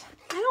 But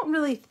I don't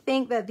really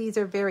think that these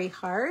are very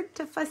hard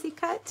to fussy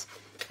cut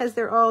because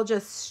they're all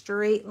just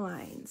straight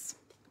lines,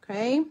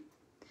 okay?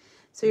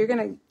 So you're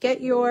gonna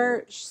get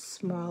your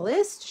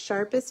smallest,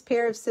 sharpest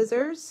pair of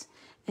scissors,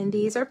 and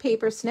these are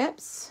paper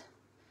snips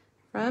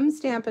from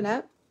Stampin'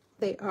 Up.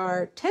 They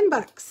are 10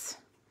 bucks,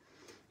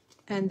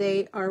 and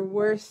they are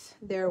worth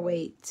their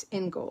weight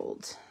in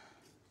gold.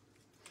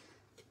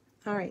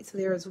 All right, so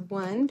there's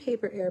one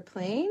paper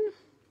airplane.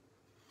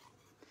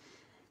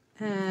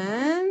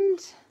 And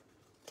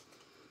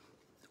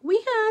we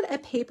had a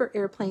paper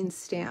airplane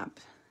stamp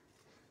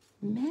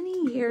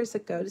many years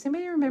ago. Does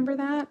anybody remember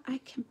that? I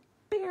can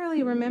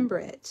barely remember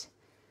it.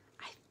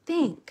 I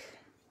think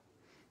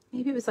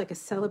maybe it was like a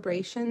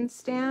celebration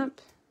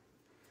stamp.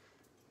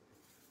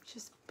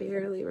 Just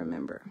barely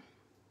remember.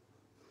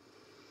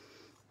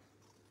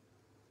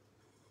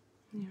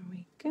 There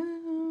we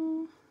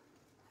go.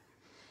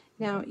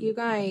 Now, you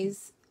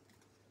guys,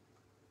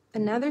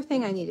 another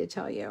thing I need to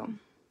tell you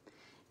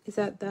is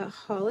that the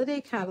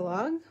holiday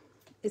catalog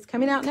is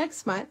coming out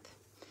next month.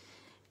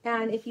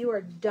 And if you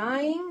are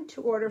dying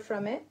to order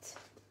from it,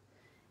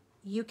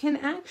 you can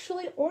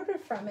actually order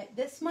from it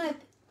this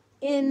month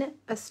in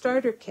a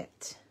starter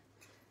kit.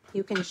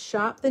 You can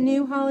shop the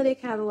new holiday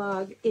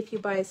catalog if you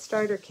buy a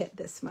starter kit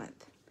this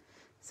month.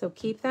 So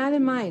keep that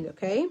in mind,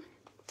 okay?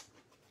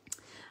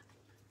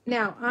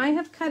 Now, I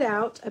have cut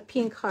out a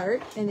pink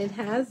heart and it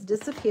has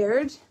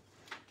disappeared.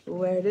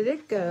 Where did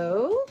it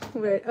go?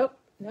 Where? Oh,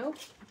 nope.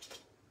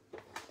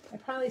 I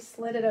probably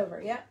slid it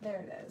over. Yeah, there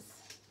it is.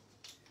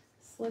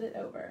 Slid it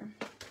over.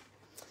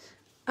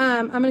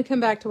 I'm going to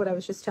come back to what I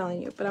was just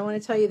telling you, but I want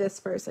to tell you this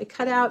first. I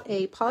cut out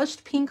a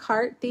polished pink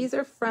heart. These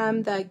are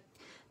from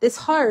this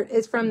heart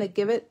is from the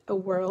Give It a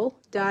Whirl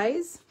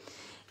dies.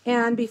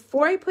 And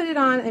before I put it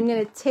on, I'm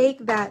going to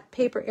take that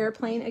paper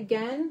airplane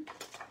again,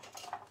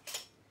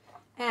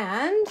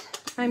 and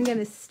I'm going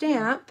to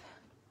stamp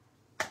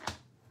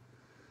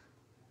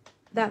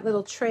that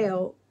little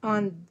trail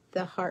on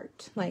the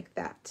heart like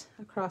that,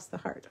 across the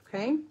heart,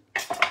 okay?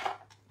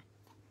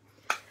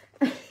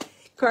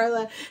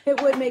 Carla,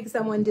 it would make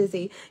someone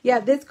dizzy. Yeah,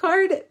 this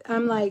card,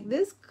 I'm like,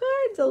 this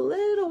card's a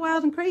little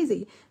wild and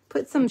crazy.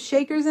 Put some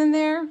shakers in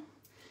there,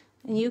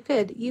 and you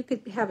could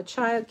have a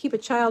child, keep a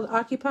child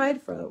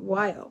occupied for a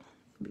while.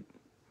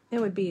 It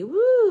would be,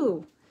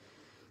 woo!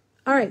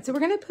 All right, so we're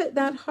going to put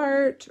that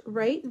heart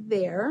right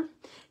there,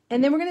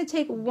 and then we're going to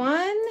take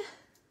one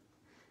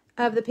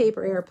of the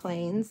paper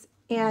airplanes,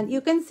 and you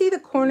can see the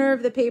corner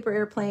of the paper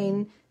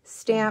airplane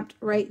stamped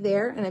right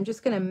there, and I'm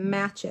just going to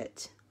match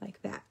it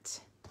like that.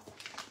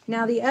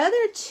 Now the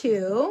other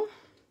two,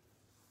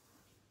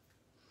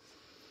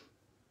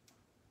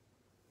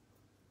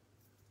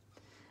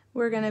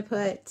 we're going to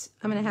put,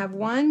 I'm going to have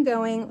one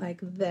going like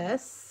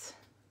this,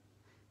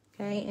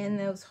 okay, in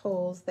those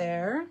holes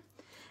there.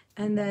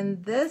 And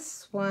then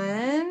this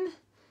one,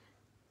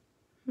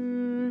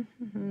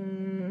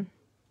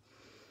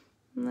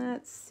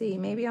 let's see,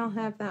 maybe I'll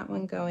have that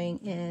one going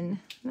in.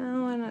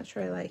 No, I'm not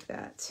sure I like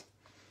that.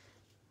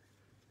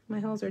 My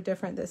holes are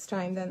different this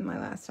time than my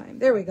last time.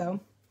 There we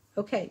go.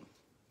 Okay.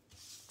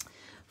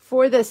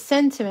 For the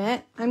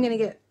sentiment, I'm going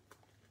to get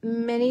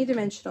mini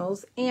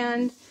dimensionals,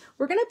 and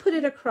we're going to put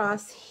it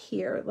across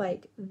here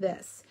like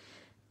this.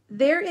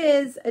 There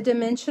is a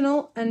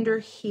dimensional under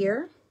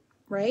here,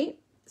 right?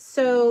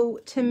 So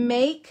to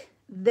make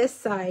this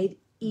side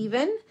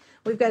even,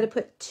 we've got to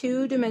put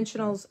 2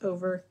 dimensionals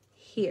over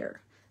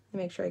here. Let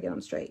me make sure I get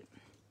them straight.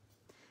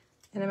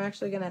 And I'm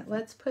actually going to,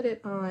 let's put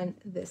it on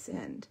this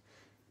end.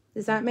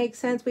 Does that make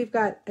sense? We've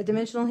got a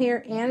dimensional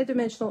here and a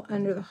dimensional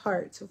under the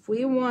heart. So if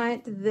we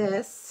want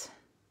this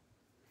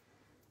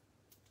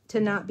to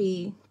not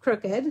be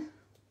crooked,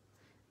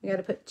 we got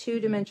to put 2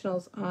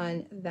 dimensionals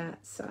on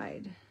that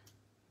side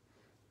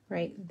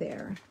right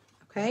there.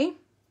 Okay?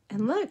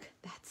 And look,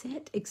 that's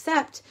it.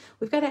 Except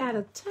we've got to add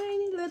a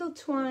tiny little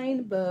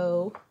twine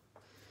bow.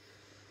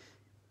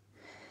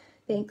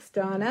 Thanks,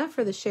 Donna,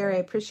 for the share. I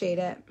appreciate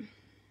it.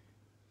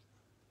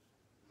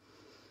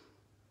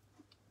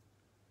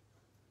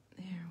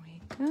 There we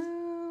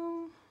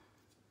go.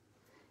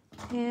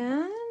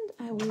 And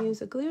I will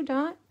use a glue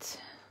dot.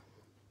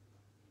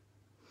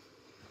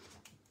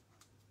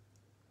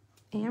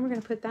 And we're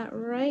going to put that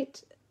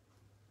right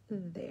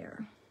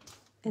there.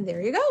 And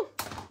there you go.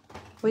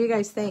 What do you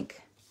guys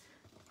think?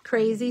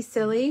 Crazy,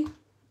 silly?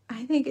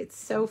 I think it's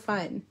so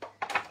fun.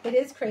 It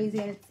is crazy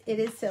and it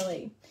is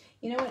silly.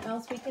 You know what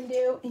else we can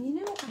do? And you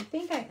know, I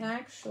think I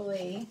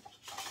actually,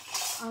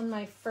 on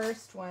my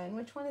first one,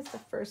 which one is the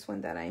first one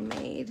that I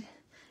made?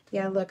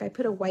 Yeah, look, I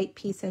put a white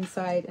piece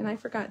inside and I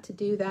forgot to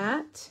do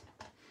that.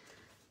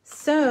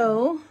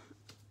 So,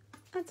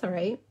 that's all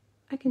right.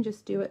 I can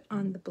just do it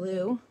on the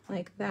blue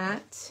like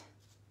that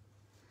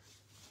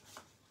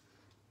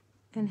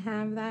and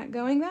have that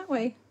going that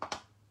way.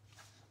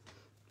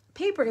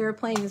 Paper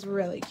airplane is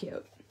really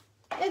cute.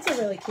 It's a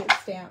really cute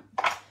stamp.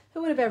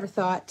 Who would have ever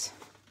thought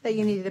that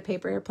you needed a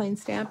paper airplane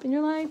stamp in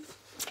your life?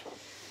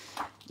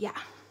 Yeah,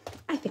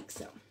 I think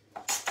so.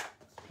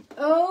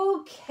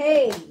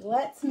 Okay,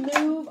 let's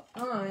move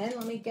on.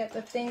 Let me get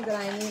the things that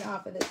I need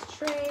off of this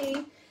tray.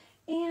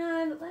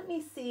 And let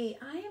me see,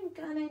 I am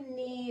gonna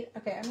need,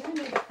 okay, I'm gonna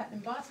need a cut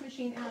and emboss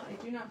machine out. I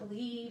do not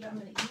believe I'm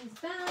gonna use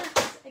that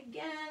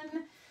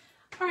again.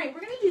 All right,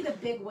 we're gonna do the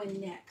big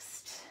one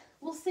next.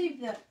 We'll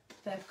save the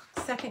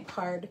second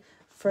card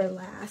for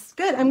last.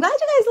 Good, I'm glad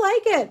you guys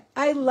like it.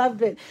 I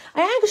loved it.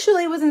 I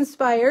actually was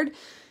inspired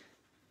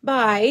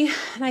by,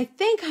 and I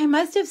think I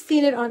must have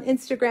seen it on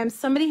Instagram.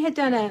 Somebody had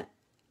done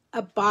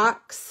a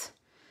box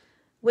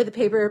with the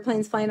paper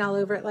airplanes flying all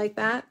over it like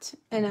that.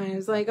 And I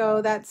was like,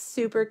 oh, that's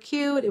super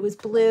cute. It was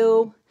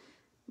blue,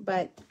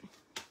 but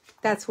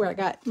that's where I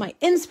got my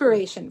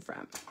inspiration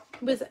from.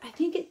 It was, I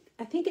think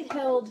it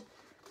held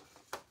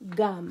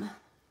gum,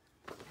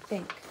 I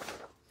think.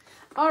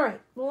 All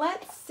right,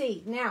 let's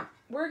see. Now,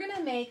 we're going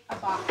to make a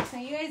box. Now,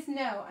 you guys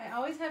know I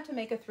always have to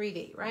make a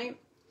 3D, right?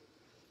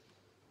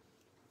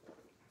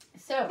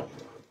 So,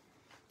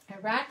 I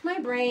racked my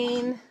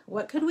brain.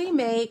 What could we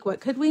make? What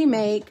could we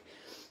make?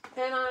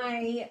 And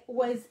I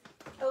was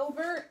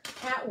over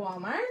at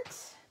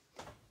Walmart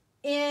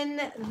in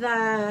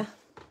the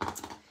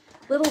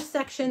little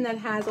section that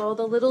has all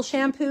the little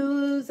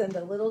shampoos and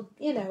the little,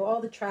 you know,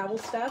 all the travel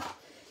stuff.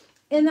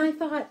 And I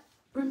thought,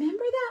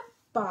 remember that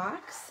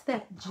box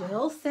that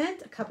Jill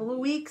sent a couple of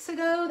weeks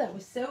ago that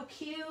was so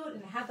cute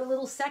and it had the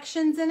little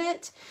sections in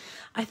it?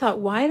 I thought,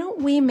 why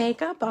don't we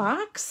make a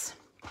box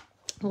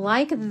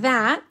like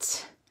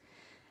that?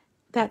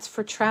 That's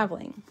for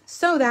traveling.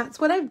 So that's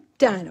what I've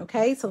done,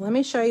 okay? So let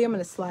me show you. I'm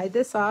going to slide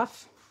this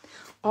off.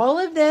 All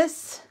of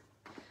this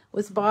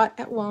was bought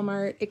at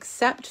Walmart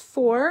except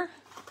for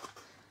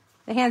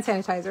the hand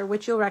sanitizer,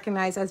 which you'll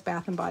recognize as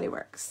Bath & Body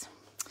Works.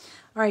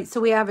 All right, so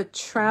we have a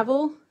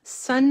travel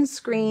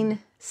sunscreen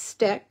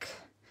stick,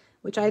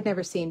 which I'd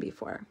never seen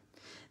before.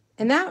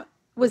 And that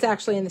was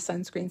actually in the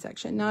sunscreen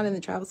section, not in the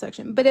travel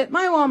section. But at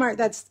my Walmart,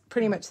 that's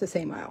pretty much the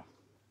same aisle.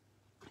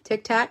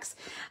 Tic Tacs,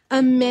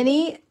 a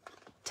mini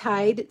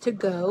Tide to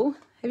Go.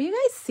 Have you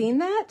guys seen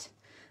that?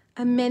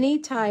 A mini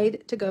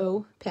Tide to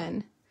Go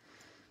pen.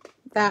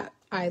 That,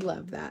 I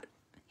love that.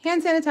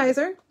 Hand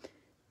sanitizer,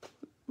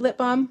 lip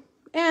balm,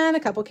 and a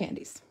couple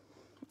candies.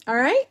 All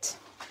right.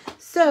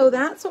 So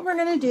that's what we're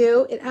going to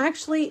do. It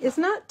actually is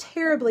not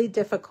terribly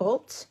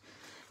difficult.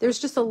 There's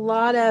just a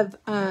lot of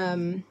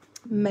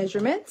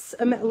measurements,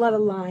 a lot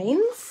of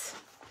lines.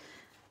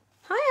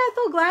 Hi,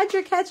 Ethel. Glad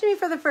you're catching me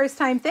for the first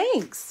time.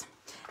 Thanks.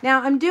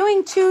 Now, I'm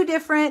doing two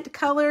different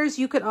colors.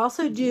 You could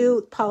also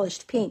do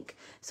polished pink.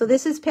 So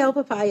this is Pale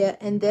Papaya,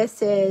 and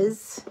this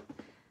is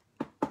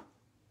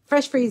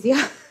Fresh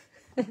Freesia.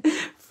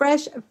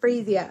 Fresh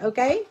Freesia,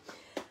 okay?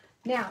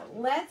 Now,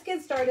 let's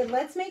get started.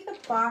 Let's make the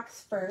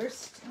box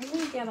first. Let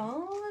me get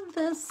all of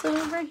this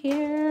over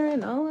here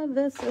and all of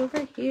this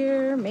over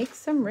here. Make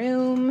some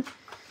room.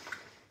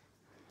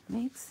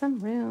 Make some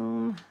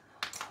room.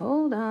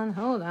 Hold on,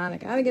 hold on. I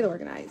gotta get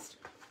organized.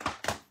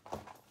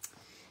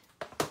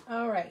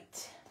 All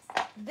right,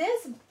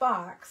 this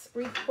box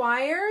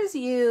requires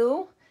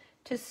you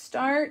to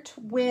start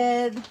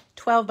with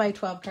 12 by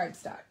 12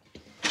 cardstock.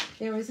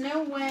 There was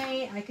no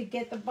way I could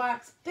get the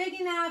box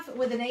big enough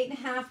with an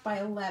 8.5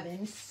 by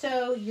 11.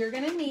 So you're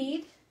gonna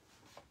need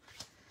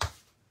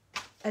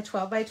a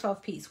 12 by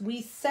 12 piece.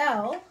 We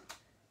sell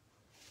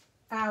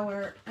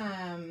our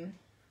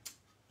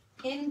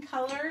in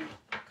color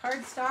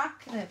cardstock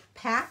in a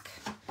pack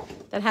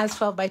that has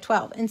 12 by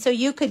 12. And so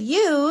you could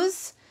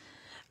use,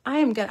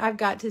 I've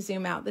got to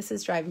zoom out. This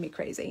is driving me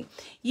crazy.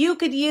 You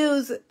could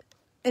use,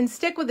 and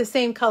stick with the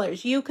same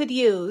colors. You could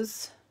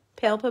use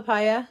Pale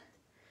Papaya,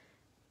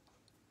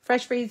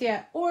 Fresh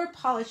Freesia, or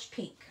Polished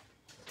Pink.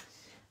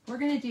 We're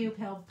going to do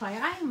Pale Papaya.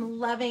 I am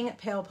loving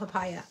Pale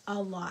Papaya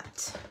a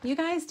lot. You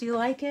guys, do you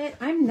like it?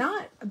 I'm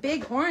not a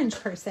big orange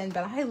person,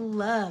 but I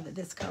love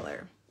this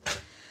color.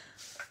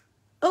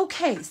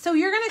 Okay, so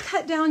you're going to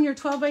cut down your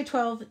 12 by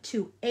 12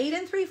 to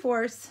 8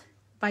 3/4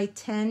 by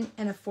 10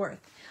 1/4.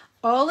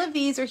 All of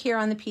these are here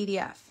on the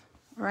PDF,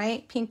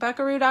 right?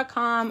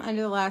 pinkbuckaroo.com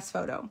under the last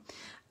photo.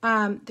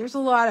 There's a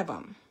lot of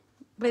them,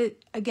 but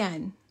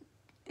again,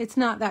 it's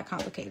not that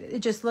complicated. It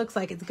just looks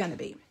like it's going to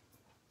be.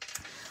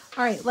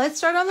 All right, let's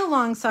start on the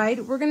long side.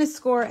 We're going to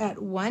score at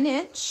 1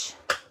 inch,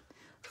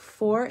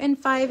 4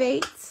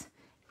 5/8,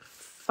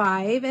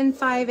 5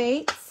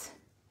 5/8,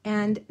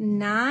 and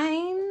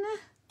 9.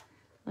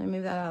 Let me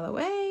move that out of the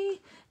way.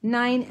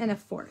 9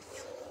 1/4.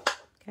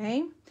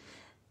 Okay.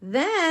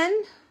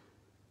 Then,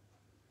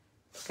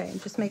 okay, I'm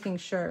just making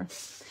sure.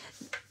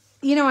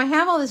 You know, I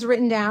have all this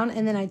written down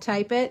and then I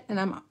type it and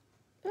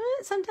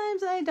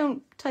sometimes I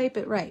don't type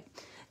it right.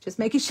 Just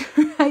making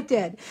sure I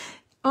did.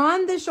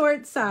 On the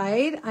short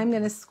side, I'm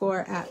going to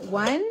score at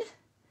 1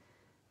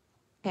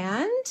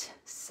 and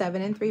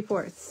 7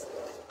 3/4.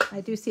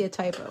 I do see a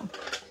typo.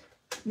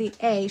 The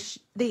A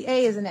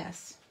is an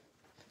S.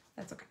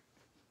 That's okay.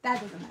 That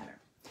doesn't matter.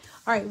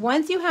 All right,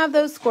 once you have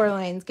those score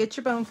lines, get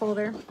your bone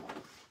folder.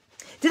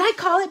 Did I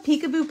call it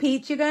Peekaboo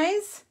Peach, you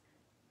guys?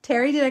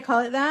 Terry, did I call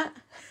it that?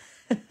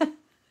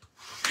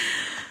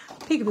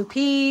 Peekaboo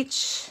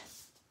Peach,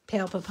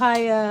 Pale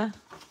papaya.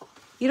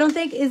 You don't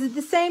think, is it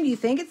the same? Do you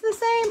think it's the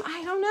same?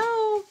 I don't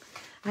know.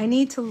 I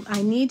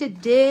need to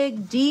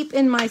dig deep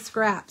in my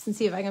scraps and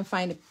see if I can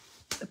find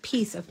a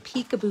piece of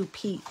Peekaboo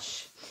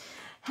Peach.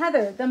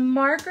 Heather, the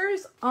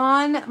markers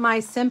on my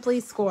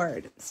Simply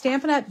Scored.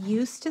 Stampin' Up!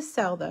 Used to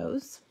sell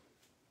those,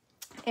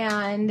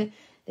 and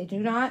they do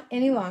not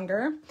any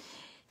longer.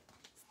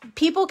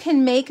 People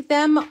can make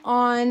them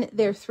on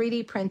their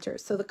 3D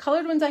printers. So the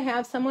colored ones I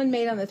have, someone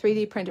made on the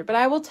 3D printer, but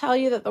I will tell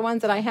you that the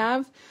ones that I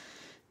have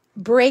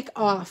break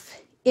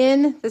off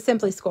in the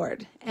Simply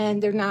Scored,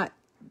 and they're not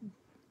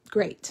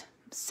great.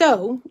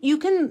 So you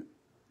can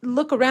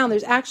look around.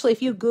 There's actually,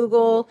 if you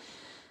Google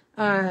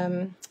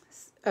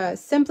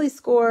Simply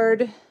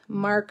Scored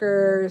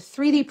marker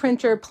 3D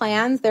printer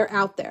plans, they're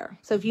out there.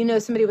 So if you know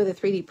somebody with a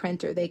 3D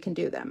printer, they can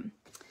do them.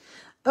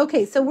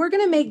 Okay, so we're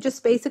going to make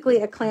just basically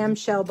a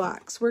clamshell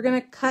box. We're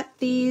going to cut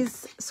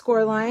these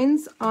score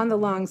lines on the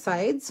long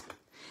sides,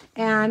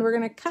 and we're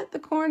going to cut the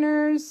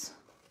corners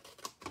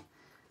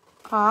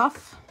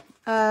off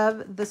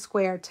of the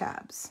square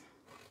tabs.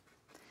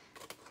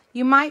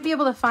 You might be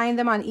able to find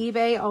them on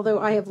eBay, although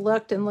I have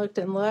looked and looked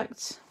and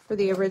looked for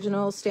the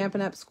original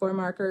Stampin' Up! Score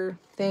marker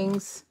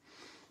things,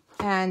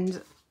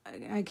 and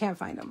I can't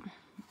find them.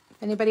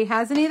 If anybody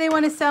has any they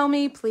want to sell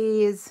me,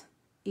 please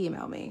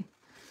email me.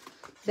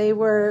 They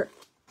were,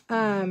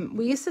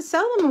 we used to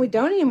sell them and we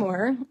don't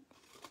anymore,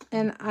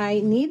 and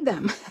I need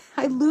them.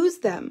 I lose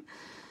them.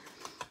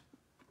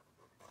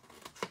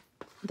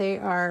 They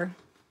are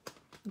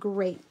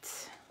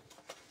great.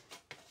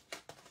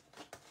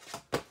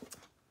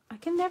 I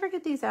can never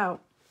get these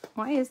out.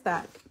 Why is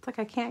that? It's like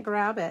I can't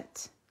grab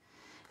it.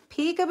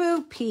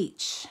 Peekaboo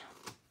Peach.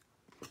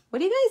 What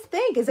do you guys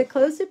think? Is it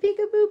close to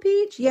Peekaboo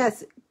Peach?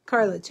 Yes,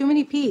 Carla, too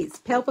many P's.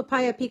 Pale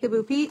papaya,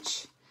 Peekaboo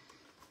Peach.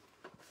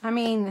 I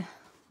mean,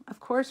 of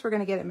course we're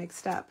going to get it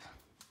mixed up.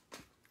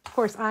 Of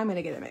course I'm going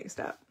to get it mixed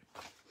up.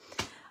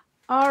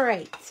 All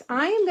right,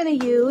 I am going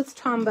to use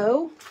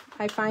Tombow.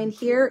 I find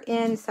here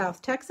in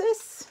South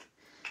Texas,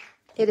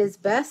 it is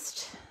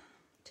best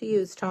to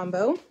use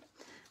Tombow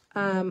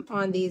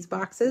on these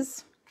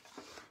boxes.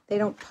 They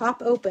don't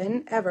pop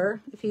open ever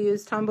if you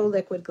use Tombow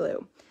liquid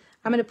glue.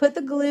 I'm going to put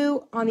the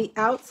glue on the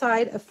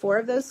outside of 4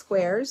 of those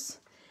squares,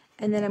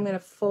 and then I'm going to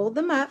fold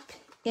them up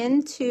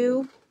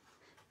into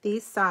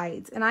these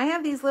sides. And I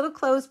have these little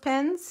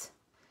clothespins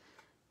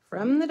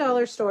from the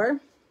dollar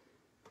store.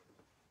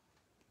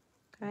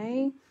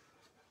 Okay.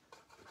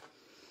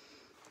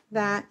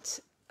 That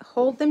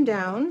hold them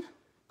down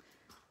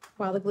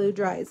while the glue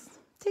dries.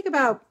 Take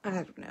about, I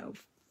don't know,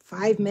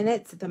 5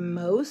 minutes at the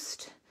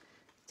most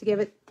to give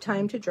it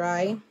time to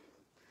dry.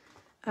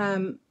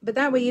 But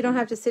that way you don't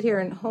have to sit here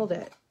and hold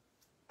it.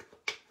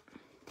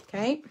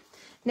 Okay.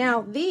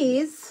 Now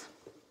these,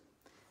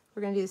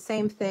 we're going to do the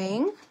same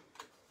thing.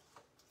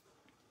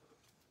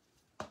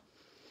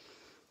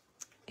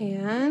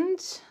 And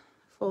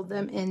fold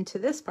them into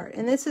this part.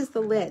 And this is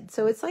the lid.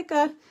 So it's like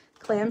a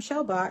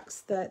clamshell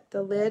box that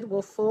the lid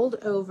will fold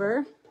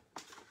over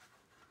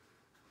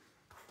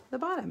the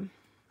bottom.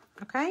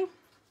 Okay?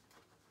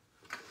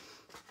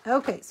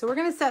 Okay, so we're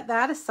going to set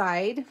that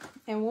aside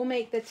and we'll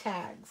make the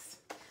tags.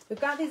 We've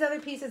got these other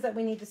pieces that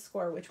we need to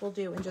score, which we'll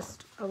do in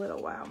just a little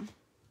while.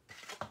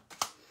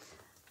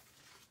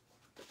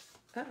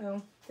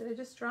 Uh-oh, did I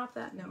just drop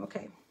that? No,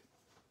 okay.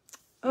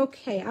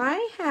 Okay,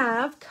 I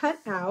have cut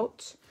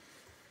out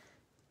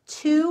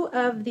 2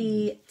 of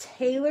the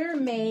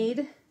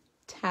tailor-made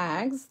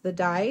tags, the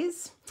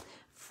dies,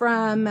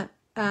 from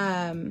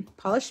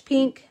Polished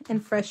Pink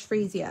and Fresh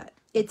Freesia.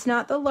 It's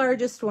not the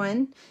largest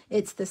one.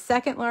 It's the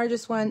second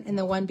largest one and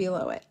the one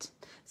below it.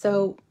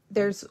 So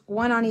there's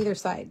one on either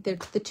side. They're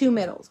the 2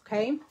 middles,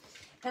 okay?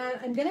 And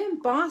I'm going to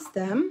emboss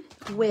them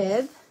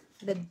with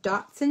the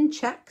Dots and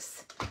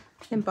Checks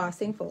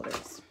embossing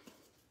folders.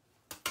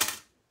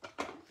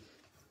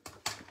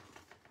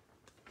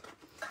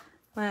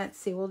 Let's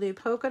see, we'll do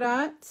polka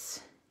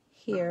dots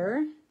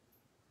here.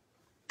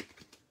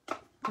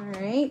 All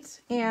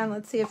right, and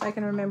let's see if I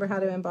can remember how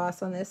to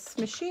emboss on this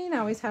machine. I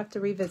always have to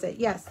revisit.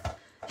 Yes.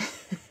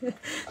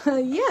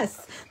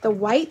 Yes, the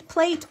white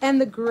plate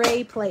and the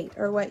gray plate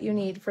are what you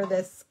need for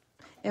this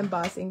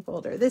embossing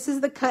folder. This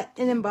is the Cut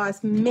and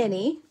Emboss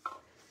Mini,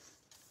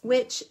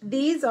 which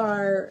these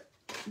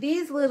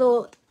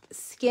little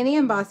skinny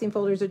embossing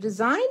folders are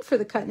designed for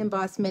the Cut and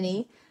Emboss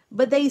Mini,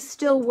 but they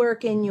still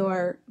work in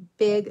your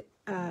big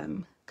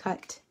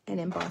cut and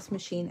emboss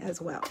machine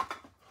as well.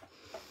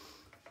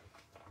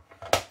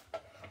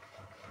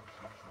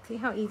 See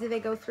how easy they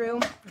go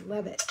through? I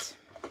love it.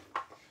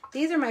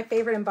 These are my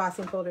favorite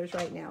embossing folders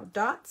right now.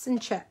 Dots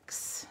and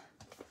Checks.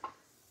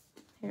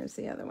 Here's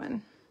the other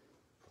one.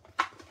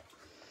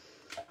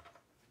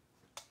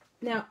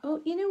 Now, oh,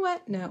 you know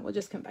what? No, we'll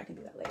just come back and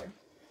do that later.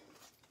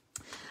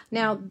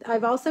 Now,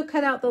 I've also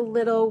cut out the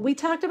little, we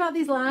talked about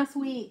these last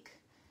week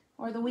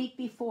or the week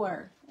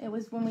before. It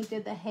was when we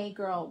did the Hey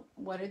Girl,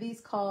 what are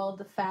these called?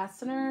 The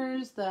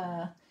fasteners,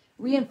 the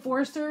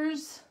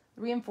reinforcers,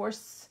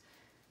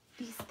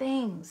 these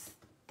things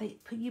that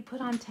you put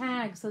on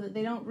tags so that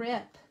they don't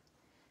rip.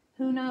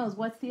 Who knows?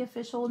 What's the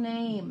official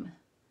name?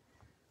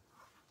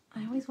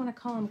 I always want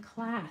to call them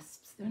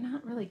clasps. They're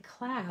not really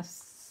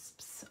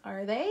clasps,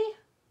 are they?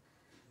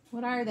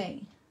 What are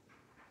they?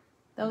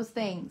 Those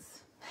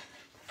things.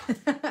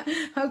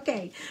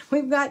 Okay,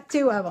 we've got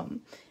two of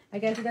them. I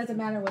guess it doesn't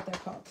matter what they're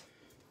called.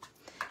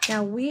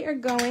 Now we are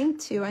going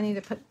to, I need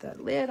to put the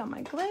lid on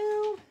my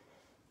glue.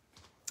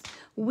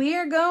 We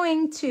are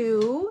going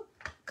to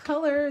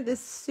color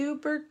this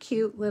super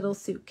cute little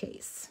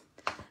suitcase.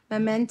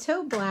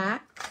 Memento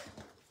black.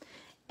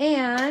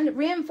 And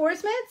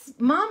reinforcements.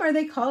 Mom, are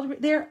they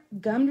called, they're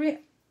gummed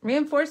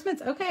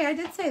reinforcements? Okay, I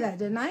did say that,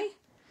 didn't I?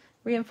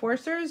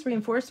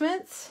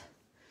 Reinforcements.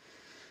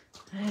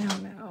 I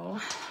don't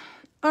know.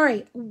 All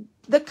right,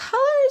 the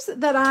colors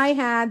that I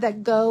had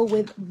that go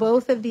with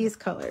both of these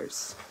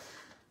colors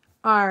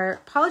are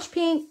Polished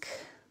Pink,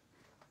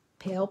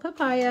 Pale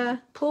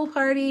Papaya, Pool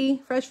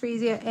Party, Fresh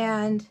Freesia,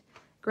 and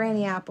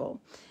Granny Apple.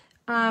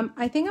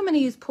 I think I'm going to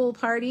use Pool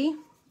Party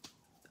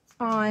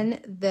on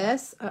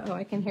this. Uh-oh,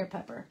 I can hear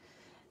Pepper.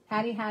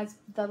 Addie has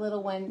the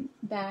little one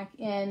back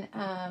in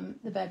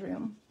the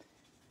bedroom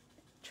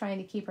trying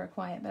to keep her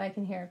quiet, but I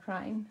can hear her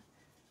crying.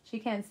 She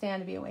can't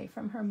stand to be away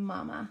from her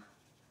mama.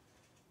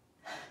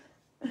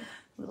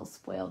 Little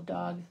spoiled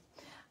dog.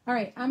 All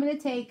right, I'm going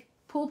to take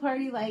Pool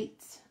Party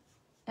Light,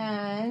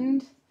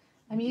 and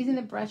I'm using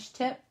the brush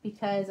tip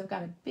because I've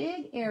got a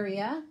big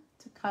area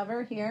to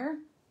cover here.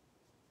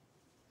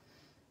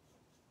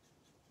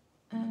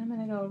 And I'm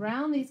going to go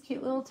around these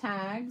cute little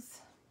tags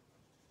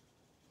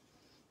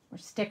or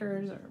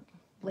stickers or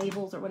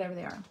labels or whatever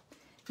they are.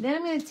 Then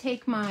I'm going to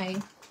take my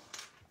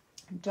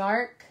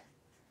dark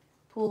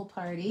Pool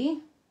Party.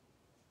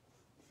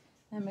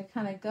 I'm going to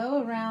kind of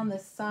go around the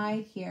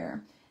side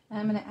here. And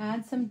I'm going to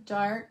add some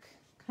dark,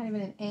 kind of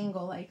in an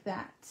angle like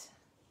that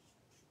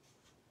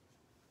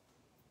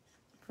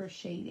for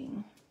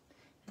shading.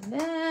 And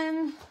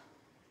then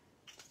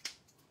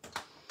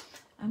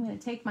I'm going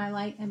to take my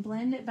light and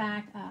blend it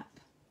back up.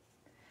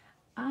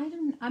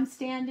 I'm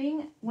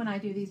standing when I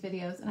do these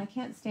videos, and I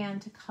can't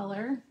stand to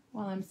color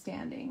while I'm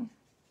standing.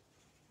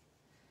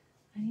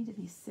 I need to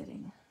be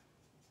sitting.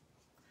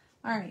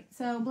 All right,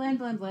 so blend,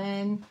 blend,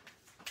 blend.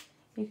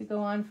 You could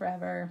go on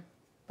forever,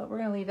 but we're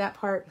going to leave that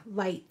part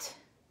light.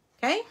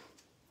 Okay?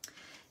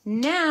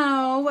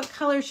 Now, what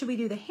color should we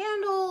do the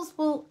handles?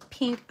 Well,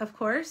 pink, of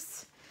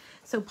course.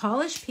 So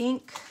Polished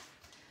Pink.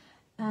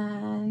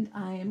 And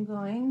I am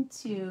going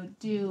to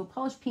do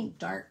Polished Pink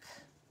Dark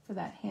for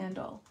that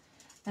handle.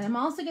 And I'm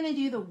also going to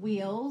do the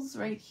wheels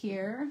right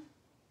here,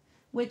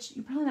 which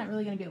you're probably not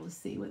really going to be able to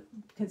see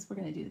because we're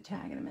going to do the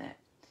tag in a minute.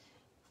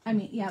 I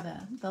mean,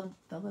 yeah, the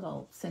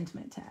little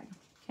sentiment tag.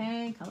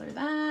 Okay, color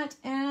that,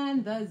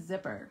 and the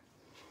zipper.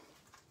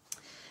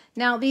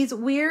 Now, these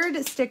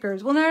weird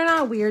stickers, well, they're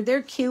not weird.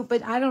 They're cute,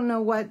 but I don't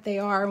know what they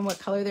are and what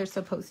color they're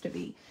supposed to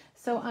be.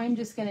 So I'm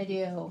just going to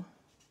do,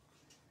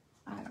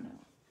 I don't know,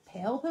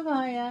 Pale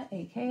Papaya,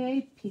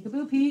 a.k.a.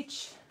 Peekaboo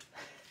Peach.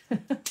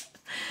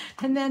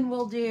 And then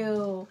we'll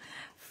do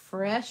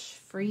Fresh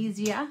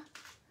Freesia.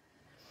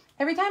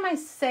 Every time I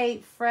say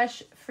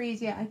Fresh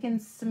Freesia, I can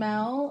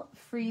smell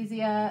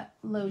Freesia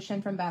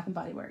lotion from Bath &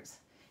 Body Works.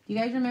 Do you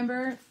guys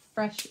remember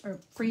Fresh or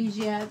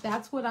Freesia?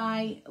 That's what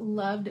I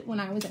loved when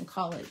I was in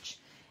college.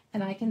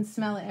 And I can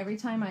smell it every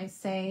time I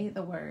say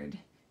the word.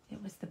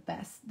 It was the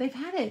best. They've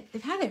had it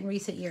in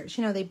recent years.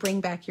 You know, they bring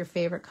back your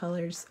favorite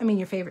colors. I mean,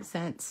 your favorite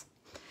scents.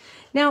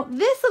 Now,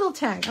 this little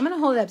tag, I'm going to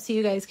hold it up so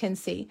you guys can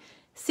see.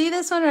 See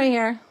this one right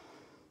here?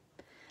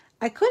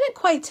 I couldn't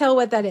quite tell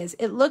what that is.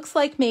 It looks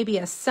like maybe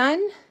a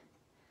sun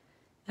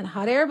and a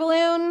hot air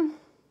balloon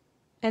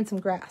and some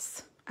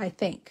grass, I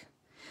think.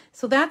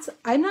 So that's,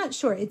 I'm not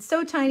sure. It's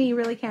so tiny you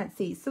really can't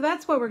see. So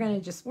that's what we're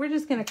just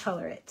going to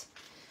color it.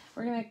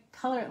 We're going to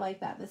color it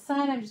like that. The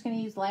sun, I'm just going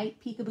to use light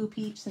Peekaboo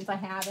Peach since I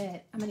have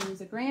it. I'm going to use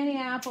a Granny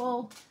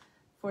Apple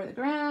for the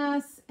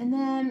grass. And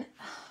then,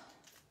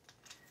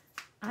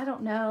 I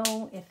don't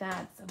know if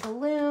that's a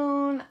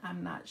balloon.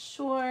 I'm not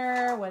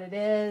sure what it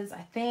is.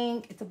 I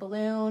think it's a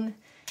balloon.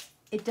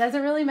 It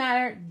doesn't really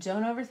matter.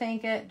 Don't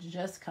overthink it.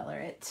 Just color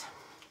it.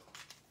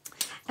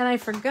 And I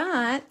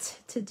forgot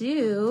to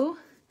do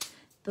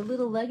the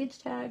little luggage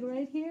tag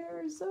right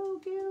here. So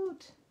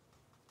cute.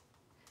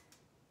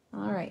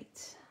 All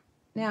right.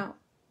 Now,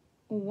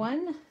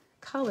 one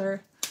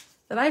color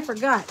that I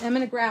forgot. I'm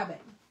going to grab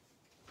it.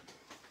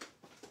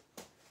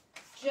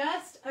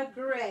 Just a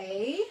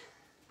gray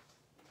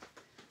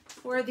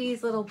for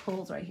these little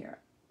pulls right here.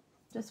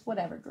 Just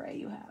whatever gray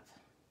you have.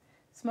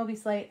 Smoky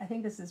slate. I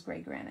think this is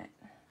gray granite.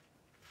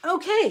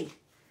 Okay.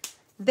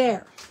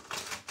 There.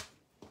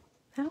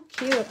 How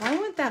cute. I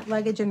want that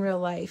luggage in real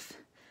life.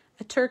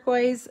 A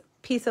turquoise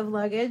piece of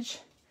luggage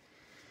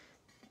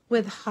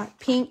with hot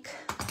pink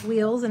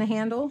wheels and a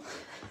handle.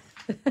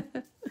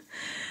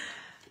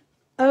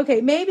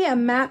 Okay, maybe a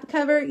map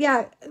cover.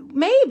 Yeah,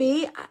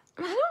 maybe.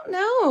 I don't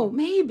know.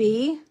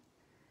 Maybe.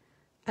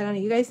 I don't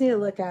know. You guys need to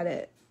look at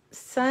it.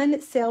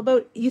 Sun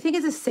sailboat. You think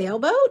it's a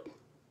sailboat?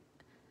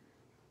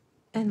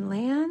 And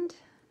land?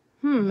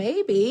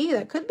 Maybe.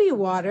 That could be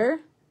water.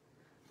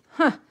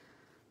 Huh.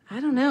 I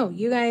don't know.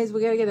 You guys,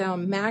 we got to get a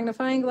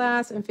magnifying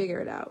glass and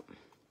figure it out.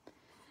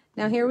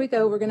 Now here we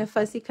go. We're going to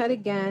fussy cut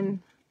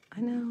again.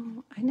 I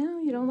know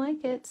you don't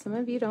like it. Some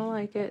of you don't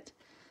like it.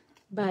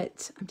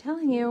 But I'm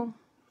telling you,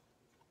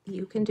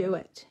 you can do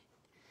it.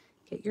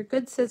 Get your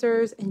good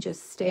scissors and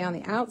just stay on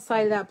the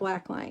outside of that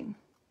black line.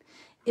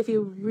 If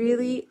you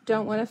really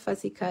don't want to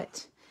fussy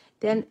cut,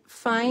 then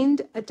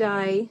find a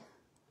die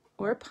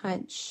or a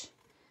punch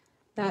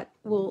that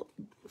will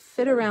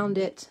fit around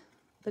it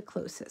the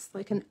closest,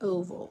 like an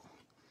oval.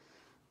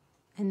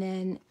 And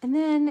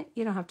then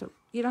you don't have to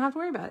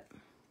worry about it.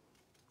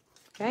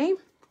 Okay?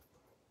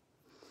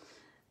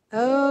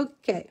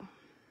 Okay.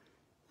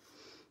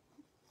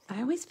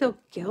 I always feel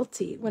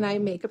guilty when I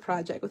make a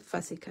project with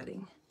fussy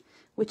cutting,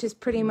 which is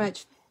pretty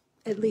much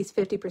at least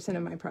 50%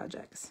 of my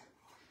projects.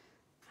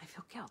 I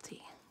feel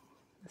guilty.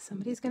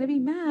 Somebody's going to be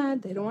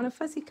mad. They don't want a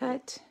fussy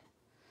cut.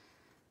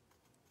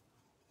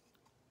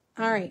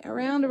 All right,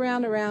 around,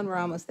 we're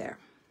almost there.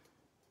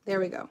 There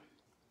we go.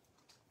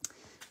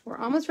 We're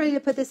almost ready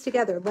to put this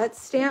together.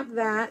 Let's stamp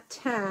that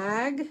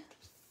tag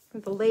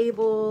with the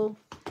label.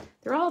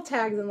 They're all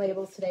tags and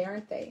labels today,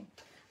 aren't they?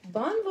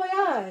 Bon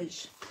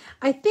voyage.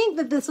 I think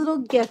that this little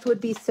gift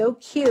would be so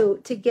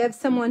cute to give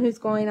someone who's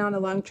going on a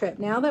long trip.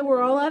 Now that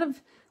we're all out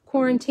of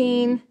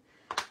quarantine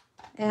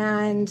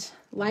and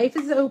life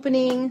is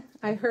opening,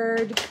 I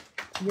heard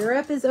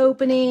Europe is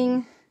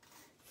opening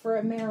for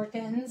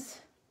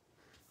Americans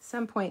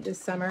some point this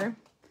summer.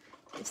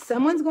 If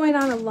someone's going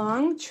on a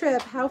long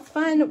trip, how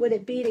fun would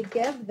it be to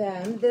give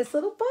them this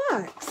little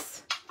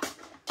box?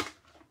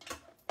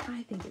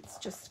 I think it's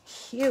just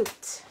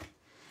cute.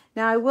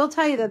 Now, I will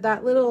tell you that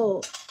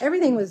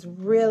everything was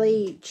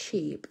really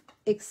cheap,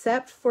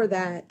 except for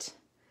that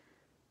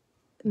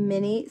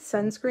mini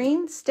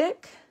sunscreen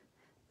stick.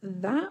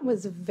 That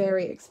was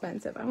very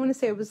expensive. I want to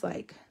say it was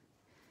like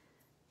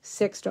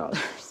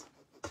 $6.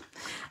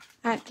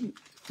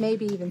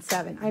 Maybe even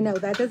 $7. I know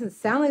that doesn't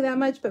sound like that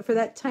much, but for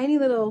that tiny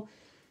little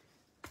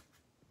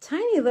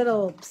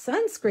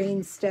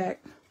sunscreen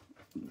stick,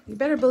 you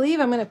better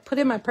believe I'm going to put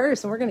it in my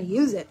purse and we're going to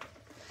use it.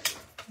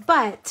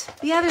 But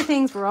the other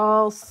things were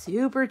all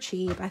super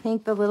cheap. I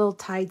think the little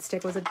Tide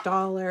stick was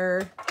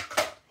 $1.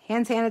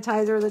 Hand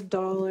sanitizer was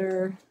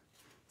 $1.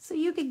 So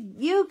you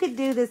could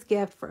do this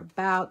gift for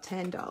about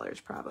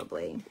 $10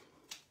 probably.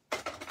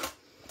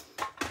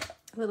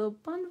 A little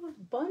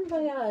bon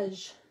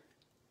voyage.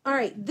 All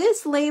right,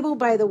 this label,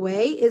 by the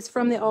way, is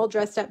from the All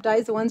Dressed Up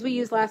dies, the ones we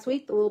used last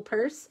week, the little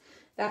purse.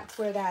 That's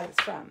where that is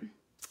from.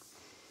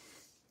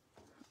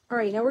 All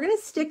right, now we're going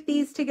to stick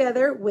these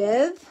together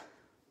with,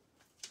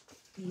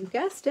 you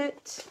guessed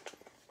it,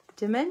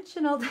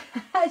 dimensional.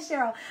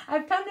 Cheryl,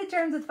 I've come to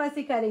terms with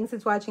fussy cutting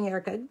since watching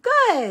Erica.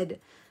 Good.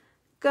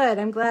 Good.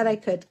 I'm glad I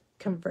could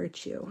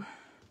convert you.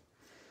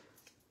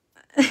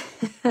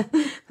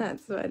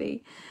 That's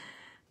funny.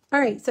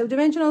 All right, so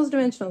dimensionals.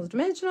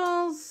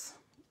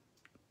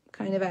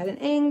 Kind of at an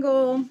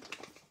angle.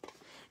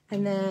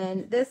 And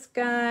then this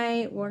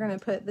guy, we're going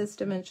to put this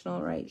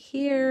dimensional right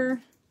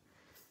here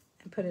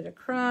and put it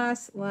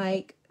across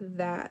like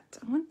that.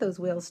 I want those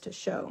wheels to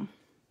show.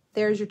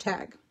 There's your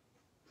tag.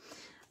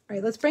 All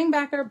right, let's bring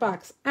back our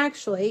box.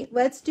 Actually,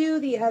 let's do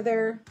the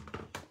other,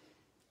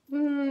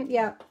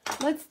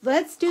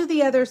 let's do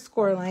the other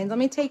score lines. Let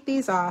me take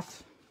these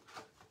off.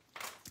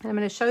 I'm going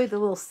to show you the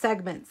little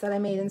segments that I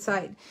made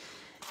inside.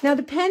 Now,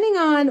 depending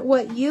on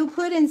what you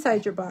put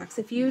inside your box,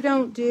 if you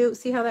don't do,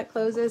 see how that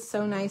closes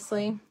so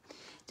nicely?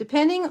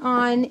 Depending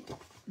on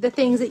the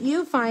things that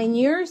you find,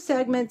 your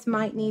segments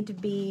might need to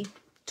be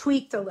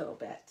tweaked a little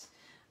bit.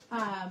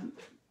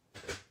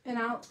 And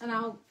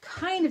I'll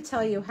kind of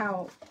tell you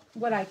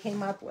what I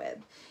came up with.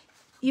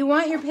 You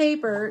want your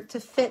paper to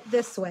fit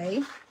this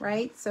way,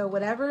 right? So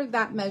whatever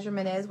that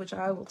measurement is, which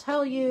I will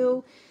tell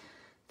you,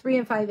 3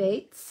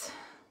 5/8.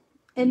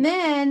 And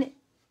then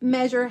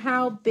measure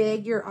how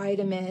big your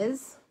item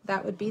is.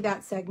 That would be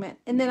that segment.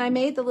 And then I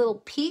made the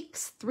little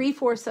peaks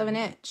 3/4 of an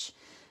inch.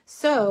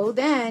 So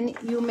then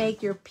you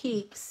make your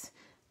peaks.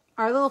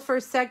 Our little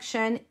first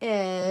section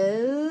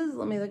is,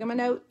 let me look at my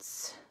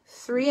notes,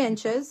 3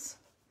 inches.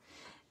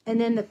 And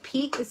then the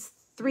peak is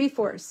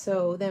 3/4.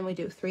 So then we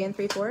do 3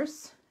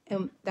 3/4,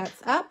 and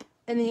that's up.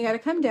 And then you got to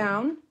come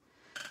down,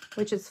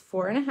 which is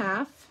 4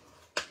 1/2.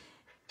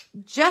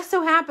 Just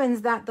so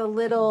happens that the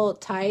little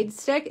Tide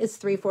stick is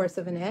 3/4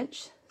 of an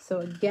inch. So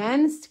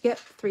again, skip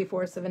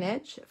 3/4 of an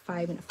inch,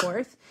 5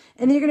 1/4.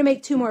 And then you're going to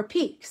make 2 more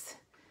peaks.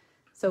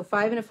 So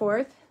 5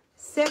 1/4,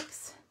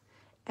 6,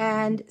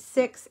 and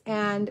 6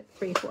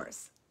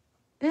 3/4.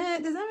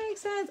 Does that make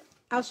sense?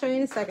 I'll show you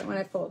in a second when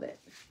I fold it.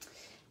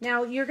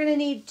 Now you're going to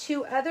need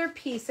 2 other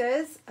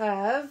pieces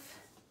of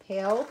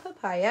pale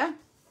papaya.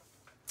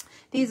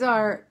 These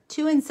are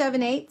 2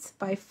 7/8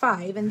 by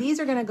 5, and these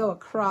are going to go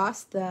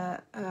across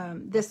the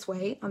this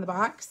way on the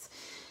box.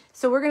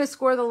 So we're going to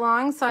score the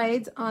long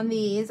sides on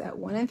these at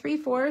 1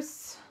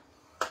 3/4,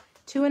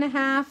 2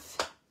 1/2,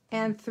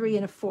 and 3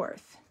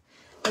 1/4.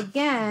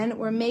 Again,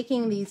 we're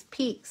making these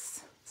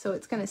peaks, so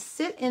it's going to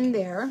sit in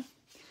there,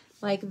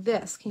 like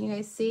this. Can you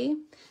guys see?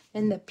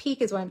 And the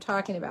peak is what I'm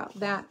talking about,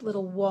 that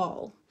little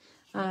wall.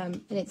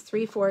 And it's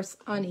 3/4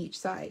 on each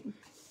side.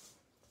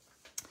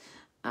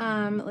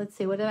 Let's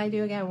see, what did I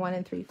do again?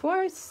 1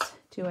 3/4,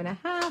 2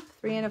 1/2,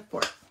 3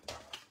 1/4.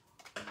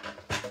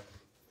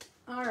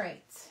 All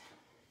right.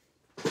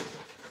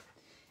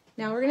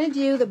 Now we're going to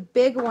do the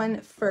big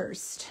one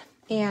first.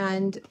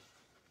 And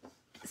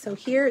so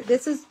here,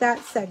 this is that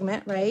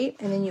segment, right?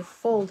 And then you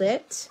fold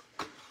it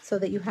so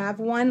that you have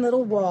one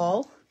little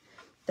wall.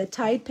 The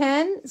Tide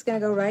pen is going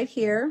to go right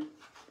here.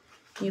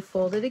 You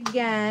fold it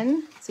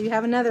again, so you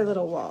have another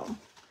little wall.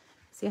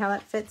 See how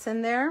that fits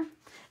in there?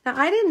 Now,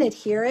 I didn't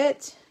adhere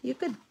it. You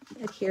could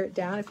adhere it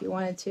down if you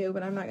wanted to,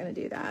 but I'm not going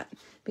to do that.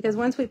 Because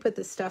once we put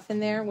the stuff in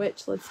there,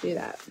 which, let's do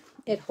that.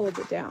 It holds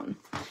it down.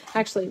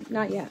 Actually,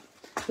 not yet.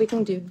 We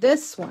can do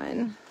this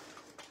one.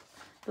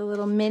 The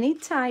little mini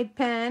Tide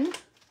pen,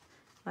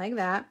 like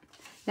that.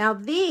 Now,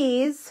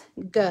 these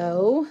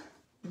go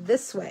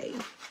this way.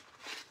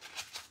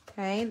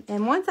 Okay,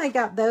 and once I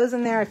got those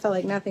in there, I felt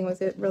like nothing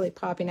was really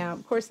popping out.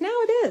 Of course, now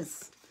it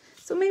is.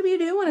 So maybe you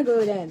do want to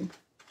glue it in.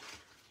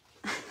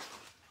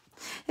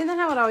 Isn't that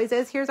how it always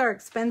is? Here's our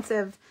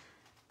expensive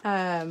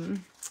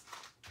sunscreen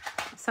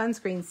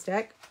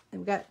stick.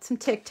 We've got some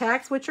Tic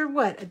Tacs, which are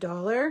what,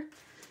 $1?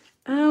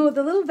 Oh,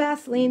 the little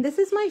Vaseline. This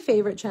is my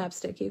favorite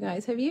chapstick, you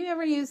guys. Have you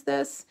ever used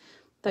this?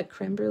 The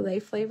creme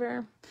brulee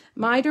flavor.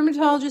 My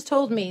dermatologist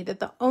told me that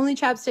the only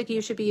chapstick you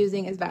should be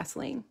using is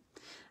Vaseline.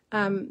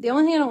 The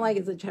only thing I don't like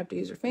is that you have to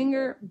use your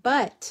finger,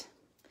 but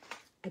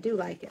I do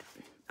like it.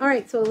 All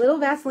right, so a little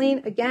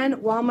Vaseline,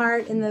 again,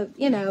 Walmart in the,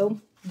 you know,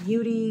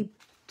 beauty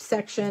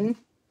section.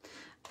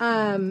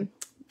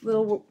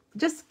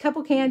 Just a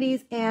couple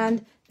candies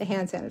and the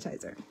hand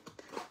sanitizer.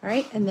 All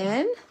right, and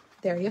then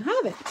there you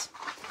have it.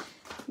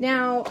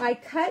 Now, I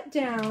cut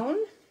down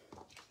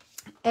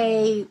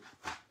a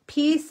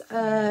piece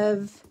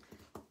of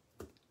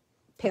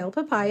pale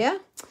papaya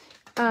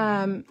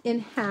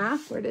in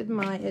half. Where did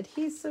my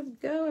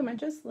adhesive go? Am I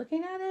just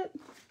looking at it?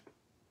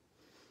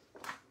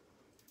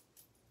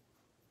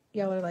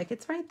 Y'all are like,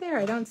 it's right there.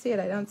 I don't see it.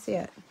 I don't see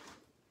it.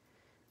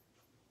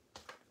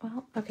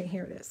 Well, okay,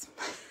 here it is.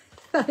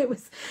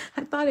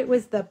 I thought it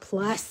was the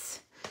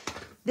plus.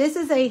 This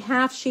is a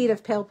half sheet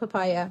of pale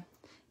papaya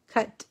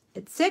cut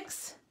at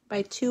 6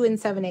 by 2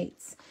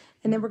 7/8.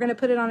 And then we're going to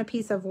put it on a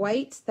piece of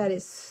white that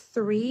is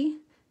 3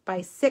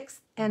 by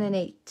 6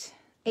 1/8.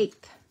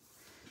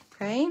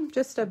 Okay,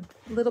 just a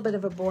little bit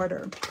of a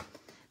border.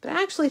 But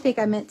I actually think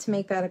I meant to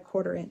make that a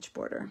 1/4 inch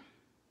border.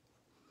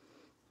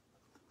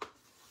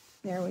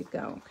 There we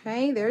go.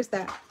 Okay, there's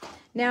that.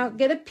 Now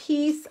get a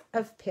piece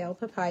of pale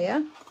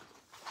papaya.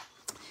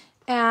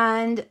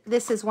 And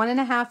this is 1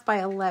 1/2 by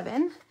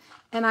 11.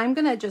 And I'm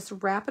going to just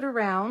wrap it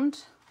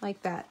around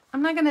like that.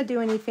 I'm not going to do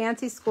any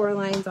fancy score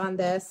lines on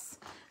this.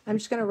 I'm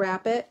just going to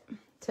wrap it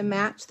to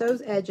match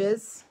those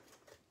edges.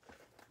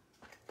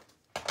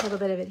 A little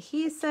bit of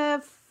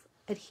adhesive.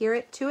 Adhere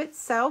it to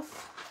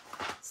itself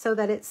so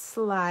that it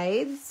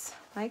slides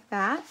like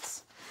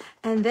that.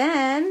 And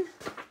then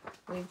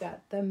we've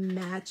got the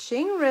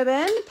matching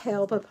ribbon,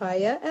 pale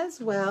papaya as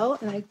well.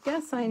 And I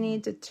guess I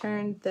need to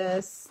turn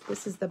this.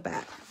 This is the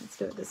back. Let's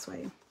do it this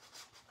way.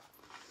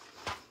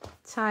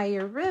 Tie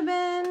your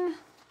ribbon.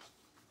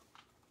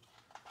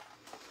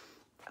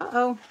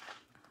 Uh-oh.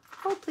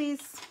 Oh,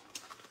 please.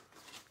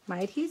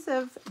 My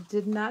adhesive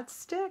did not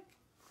stick.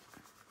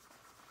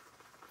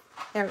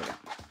 There we go.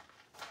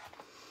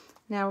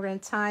 Now we're going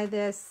to tie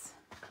this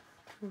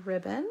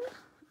ribbon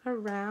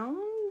around.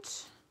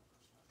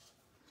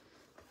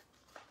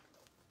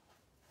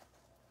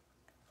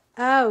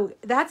 Oh,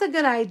 that's a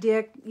good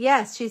idea.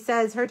 Yes, she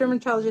says her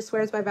dermatologist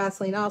swears by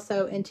Vaseline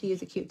also and to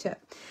use a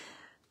Q-tip.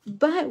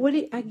 But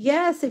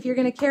yes, if you're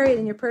going to carry it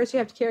in your purse, you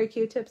have to carry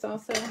Q-tips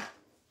also.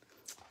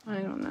 I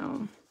don't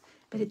know.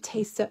 But it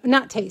tastes so,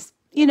 not taste,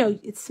 you know,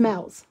 it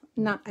smells.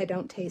 I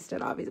don't taste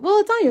it, obviously. Well,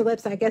 it's on your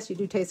lips. I guess you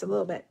do taste a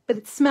little bit, but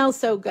it smells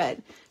so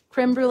good.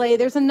 Creme brulee.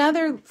 There's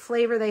another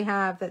flavor they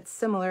have that's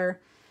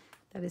similar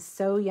that is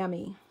so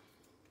yummy.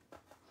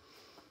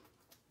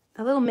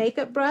 A little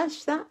makeup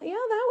brush. Yeah,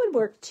 that would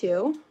work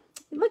too.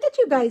 Look at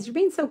you guys. You're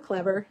being so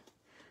clever.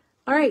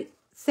 All right.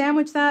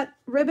 Sandwich that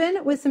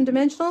ribbon with some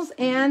dimensionals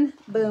and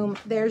boom,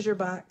 there's your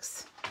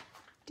box.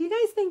 Do you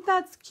guys think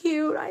that's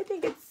cute? I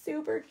think it's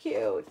super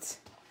cute.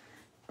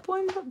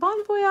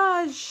 Bon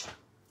voyage.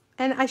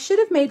 And I should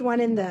have made one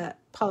in the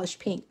polished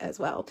pink as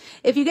well.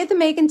 If you get the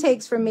make and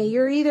takes from me,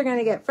 you're either going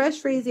to get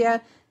fresh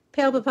freesia,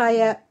 pale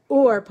papaya,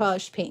 or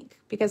polished pink,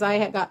 because I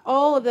had got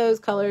all of those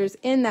colors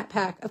in that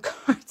pack of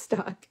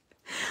cardstock.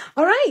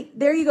 All right,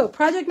 there you go.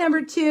 Project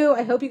number 2.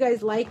 I hope you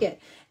guys like it.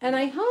 And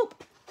I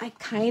hope I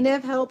kind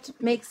of helped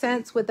make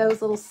sense with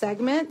those little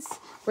segments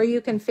where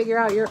you can figure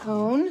out your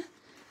own.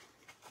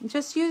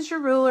 Just use your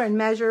ruler and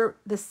measure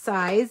the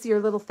size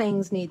your little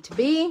things need to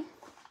be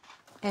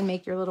and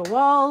make your little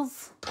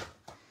walls.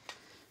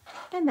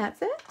 And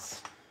that's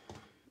it.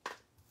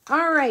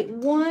 All right,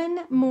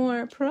 one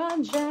more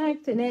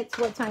project, and it's,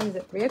 what time is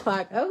it? 3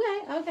 o'clock.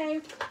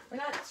 Okay. We're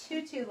not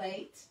too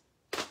late.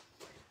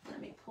 Let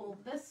me pull pull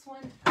this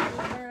one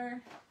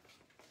over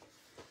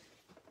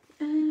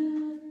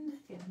and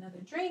get another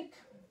drink.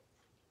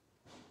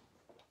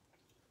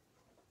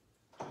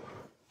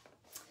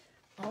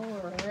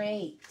 All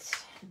right,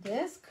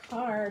 this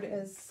card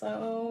is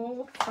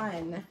so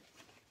fun.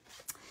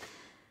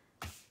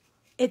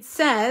 It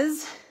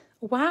says,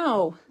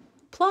 wow,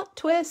 plot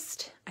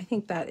twist. I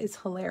think that is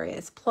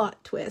hilarious.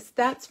 Plot twist.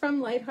 That's from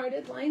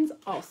Lighthearted Lines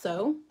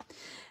also.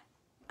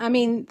 I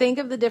mean, think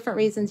of the different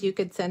reasons you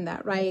could send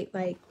that, right?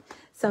 Like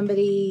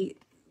somebody,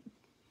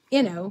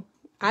 you know,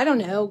 I don't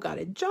know, got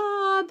a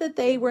job that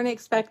they weren't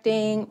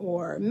expecting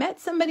or met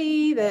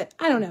somebody that,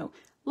 I don't know,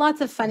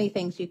 lots of funny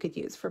things you could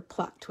use for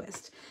plot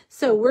twist.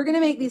 So we're going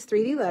to make these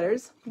 3D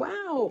letters.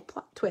 Wow,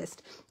 plot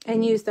twist.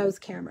 And use those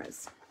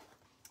cameras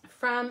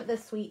from the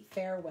Sweet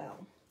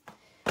Farewell.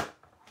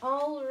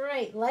 All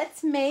right,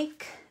 let's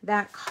make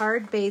that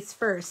card base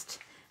first.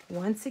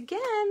 Once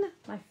again,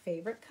 my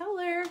favorite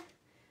color,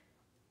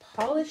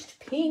 polished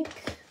pink.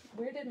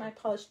 Where did my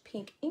polished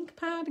pink ink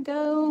pad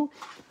go?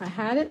 I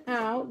had it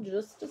out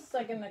just a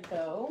second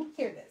ago.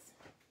 Here it is.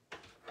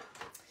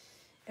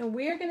 And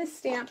we're going to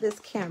stamp this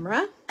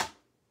camera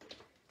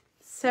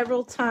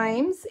several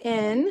times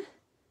in,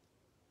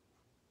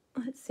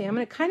 let's see, I'm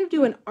going to kind of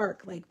do an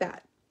arc like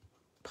that.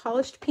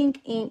 Polished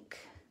pink ink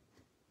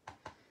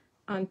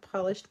on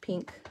polished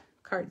pink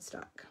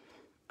cardstock.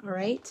 All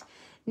right.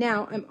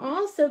 Now I'm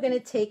also going to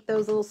take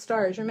those little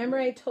stars. Remember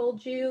I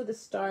told you the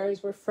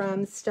stars were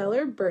from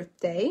Stellar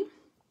Birthday,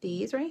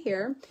 these right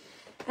here.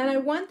 And I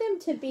want them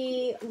to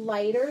be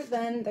lighter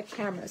than the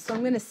camera. So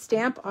I'm going to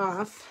stamp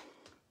off,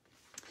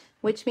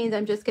 which means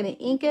I'm just going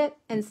to ink it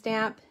and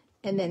stamp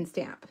and then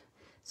stamp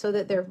so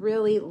that they're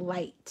really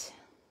light.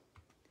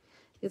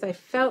 Because I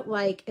felt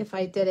like if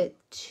I did it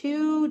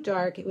too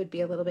dark, it would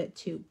be a little bit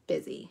too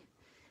busy.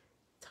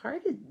 It's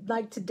hard to,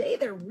 like today,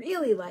 they're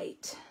really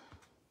light.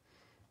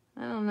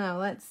 I don't know,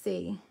 let's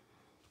see.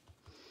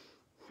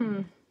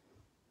 There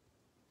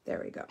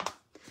we go.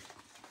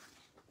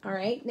 All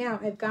right, now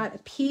I've got a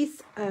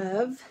piece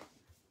of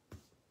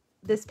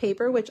this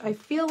paper, which I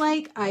feel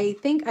like I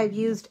think I've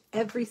used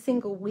every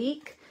single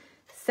week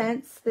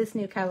since this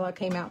new catalog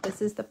came out.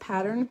 This is the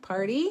Pattern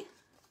Party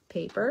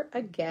paper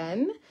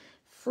again.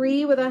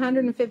 Free with a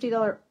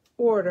 $150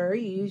 order.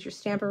 You use your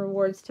Stampin'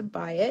 Rewards to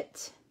buy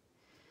it.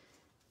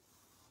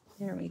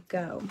 There we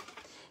go.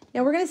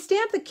 Now we're going to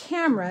stamp the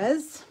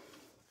cameras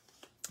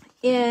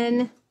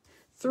in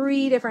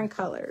 3 different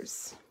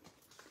colors.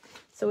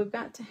 So we've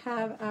got to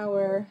have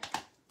our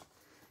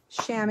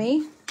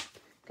chamois.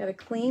 Got to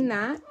clean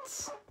that.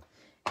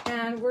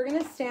 And we're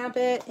going to stamp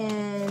it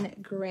in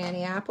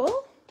Granny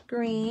Apple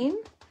Green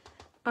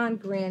on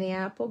Granny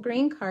Apple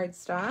Green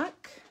cardstock.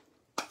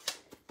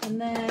 And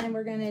then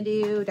we're going to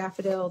do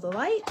Daffodil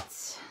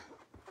Delight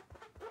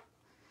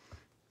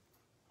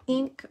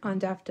ink on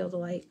Daffodil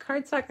Delight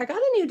cardstock. I got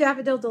a new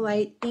Daffodil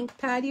Delight ink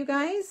pad, you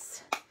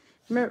guys.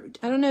 Remember,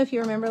 I don't know if you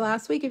remember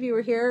last week, if you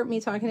were here,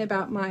 me talking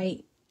about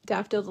my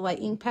Daffodil Delight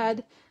ink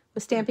pad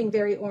was stamping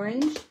very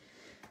orange.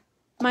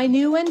 My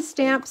new one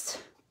stamps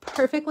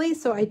perfectly,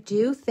 so I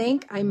do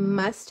think I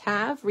must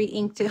have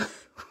re-inked it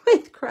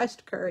with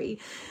crushed curry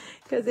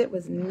because it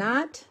was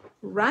not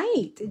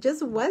right. It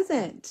just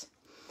wasn't.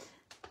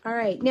 All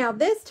right, now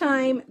this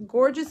time,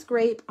 Gorgeous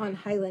Grape on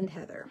Highland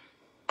Heather.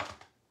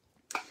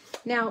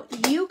 Now,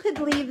 you could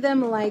leave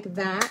them like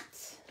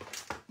that,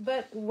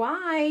 but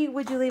why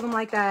would you leave them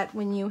like that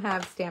when you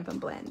have Stampin'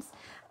 Blends?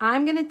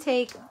 I'm going to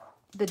take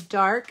the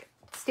dark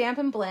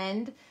Stampin'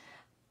 Blend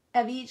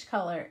of each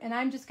color, and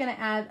I'm just going to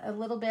add a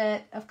little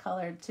bit of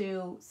color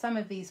to some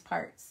of these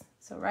parts.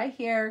 So right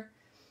here,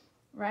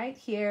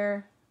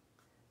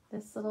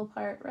 this little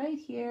part right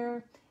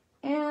here,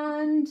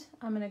 and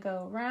I'm going to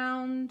go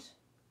around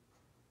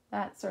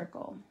that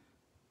circle.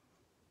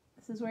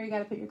 This is where you got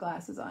to put your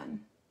glasses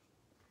on.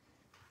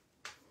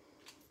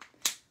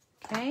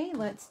 Okay,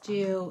 let's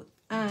do,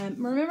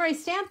 remember I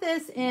stamped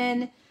this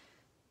in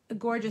a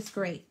Gorgeous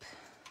Grape,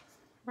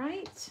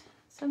 right?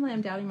 Suddenly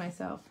I'm doubting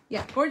myself.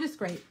 Yeah, Gorgeous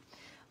Grape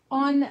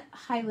on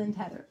Highland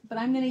Heather, but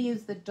I'm going to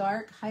use the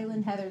dark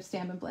Highland Heather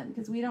Stampin' Blend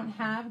because we don't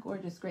have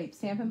Gorgeous Grape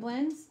Stampin'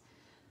 Blends,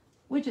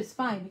 which is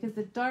fine because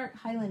the dark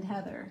Highland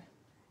Heather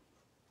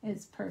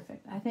is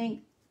perfect. I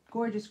think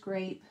Gorgeous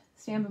Grape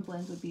Stampin'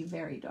 Blends would be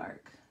very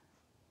dark.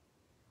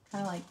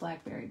 Kind of like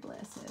Blackberry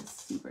Bliss is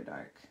super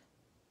dark.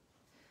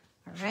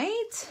 All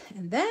right,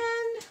 and then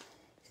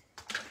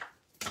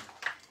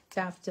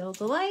Daffodil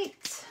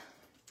Delight.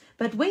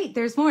 But wait,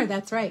 there's more.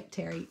 That's right,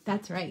 Terry.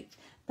 That's right.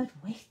 But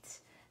wait,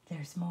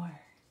 there's more.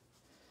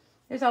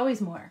 There's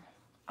always more.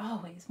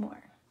 Always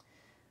more.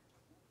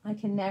 I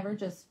can never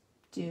just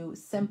do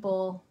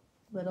simple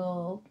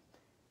little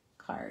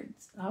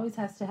cards. It always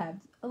has to have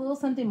a little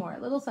something more,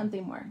 a little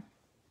something more.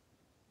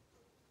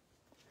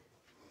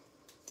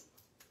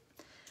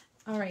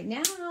 All right,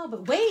 now,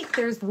 but wait,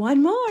 there's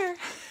one more.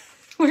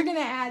 We're going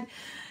to add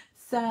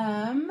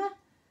some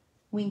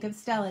Wink of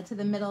Stella to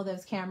the middle of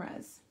those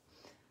cameras.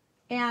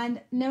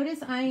 And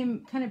notice I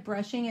am kind of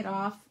brushing it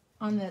off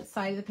on the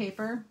side of the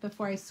paper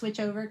before I switch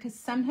over, because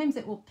sometimes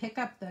it will pick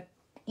up the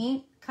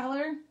ink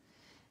color,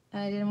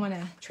 and I didn't want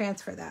to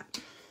transfer that.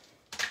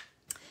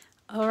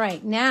 All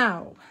right,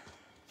 now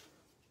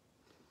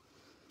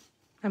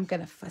I'm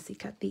going to fussy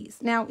cut these.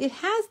 Now it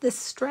has this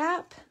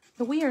strap,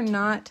 but we are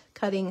not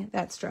cutting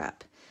that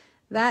strap.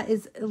 That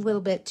is a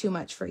little bit too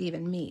much for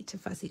even me to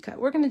fussy cut.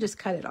 We're going to just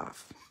cut it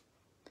off.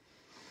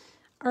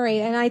 All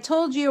right, and I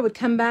told you I would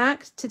come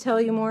back to tell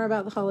you more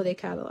about the holiday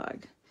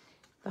catalog.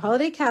 The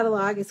holiday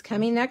catalog is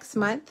coming next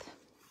month.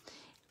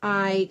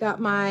 I got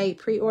my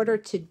pre-order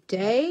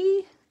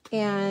today,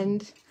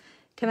 and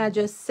can I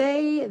just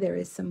say there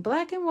is some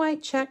black and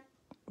white check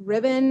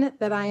ribbon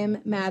that I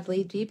am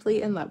madly,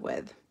 deeply in love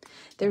with.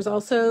 There's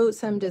also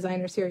some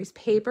designer series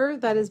paper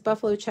that is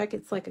buffalo check.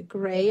 It's like a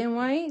gray and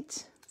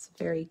white. It's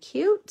very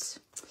cute.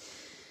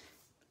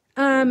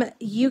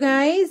 You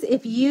guys,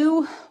 if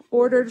you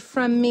ordered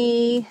from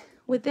me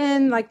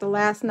within like the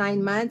last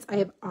 9 months, I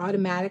have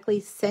automatically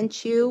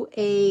sent you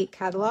a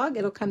catalog.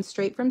 It'll come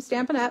straight from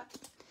Stampin' Up.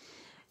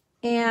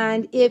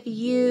 And if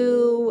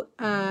you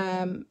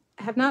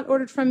have not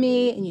ordered from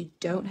me and you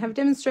don't have a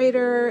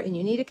demonstrator and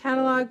you need a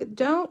catalog,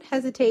 don't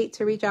hesitate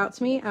to reach out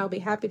to me. I'll be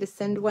happy to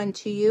send one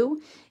to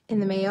you in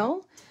the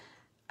mail.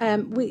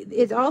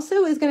 It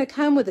also is going to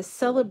come with a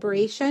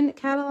celebration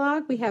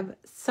catalog. We have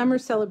Summer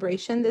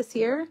Celebration this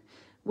year,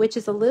 which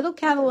is a little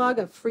catalog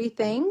of free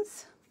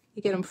things.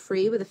 You get them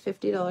free with a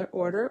 $50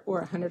 order or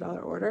a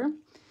 $100 order.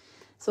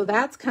 So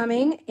that's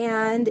coming.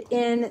 And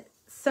in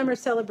Summer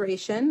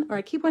Celebration, or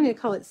I keep wanting to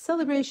call it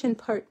Celebration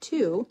Part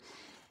 2,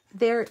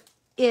 there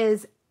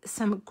is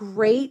some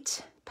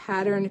great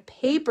pattern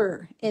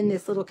paper in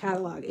this little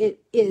catalog.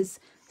 It is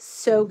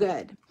so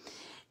good.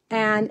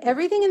 And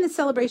everything in the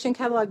Celebration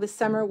catalog this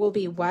summer will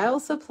be while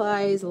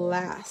supplies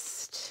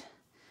last.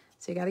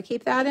 So you got to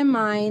keep that in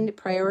mind.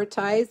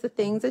 Prioritize the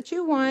things that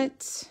you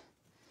want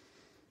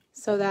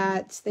so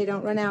that they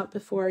don't run out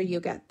before you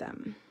get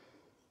them.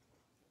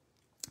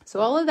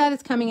 So all of that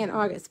is coming in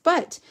August.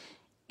 But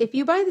if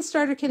you buy the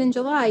starter kit in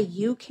July,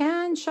 you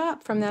can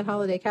shop from that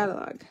holiday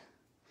catalog.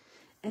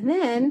 And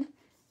then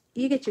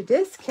you get your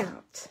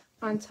discount.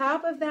 On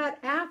top of that,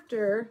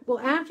 after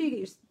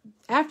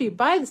you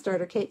buy the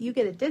starter kit, you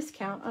get a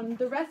discount on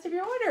the rest of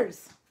your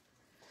orders.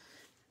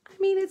 I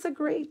mean, it's a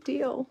great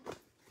deal.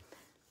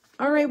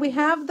 All right, we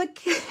have the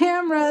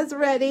cameras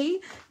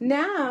ready.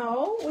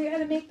 Now we got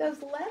to make those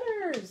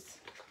letters.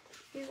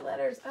 These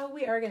letters. Oh,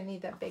 we are going to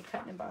need that big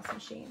cut and emboss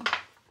machine.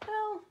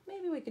 Well,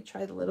 maybe we could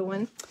try the little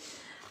one.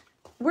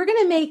 We're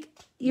going to make,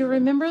 you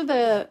remember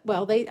the,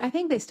 well, I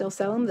think they still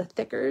sell them, the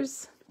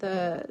thickers,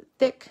 the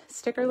thick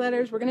sticker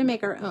letters. We're going to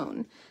make our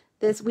own.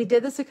 We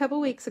did this a couple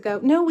weeks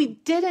ago. No, we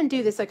didn't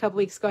do this a couple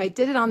weeks ago. I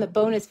did it on the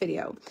bonus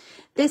video.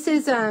 This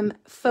is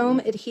foam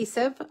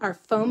adhesive, our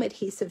foam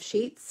adhesive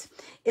sheets.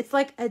 It's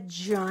like a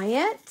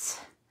giant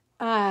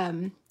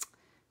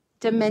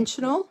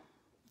dimensional,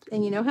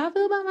 and you know how I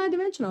feel about my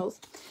dimensionals.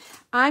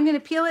 I'm going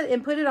to peel it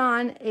and put it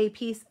on a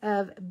piece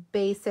of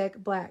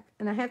basic black.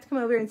 And I have to come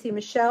over and see,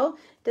 Michelle,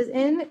 does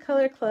In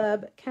Color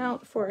Club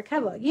count for a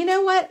catalog? You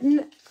know what,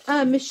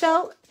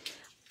 Michelle,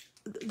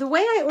 the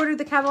way I ordered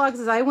the catalogs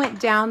is I went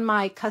down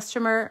my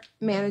customer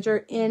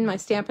manager in my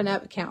Stampin'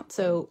 Up account.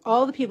 So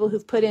all the people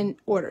who've put in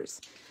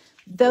orders,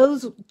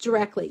 those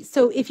directly.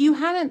 So if you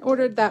hadn't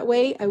ordered that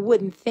way, I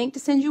wouldn't think to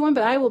send you one,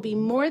 but I will be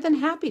more than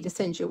happy to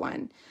send you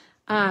one.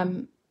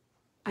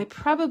 I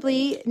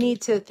probably need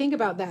to think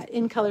about that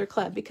In Color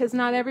Club, because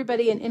not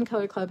everybody in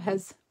Color Club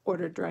has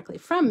ordered directly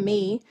from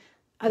me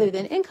other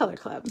than In Color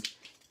Club.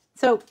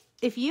 So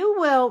if you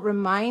will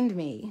remind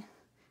me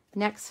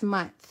next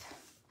month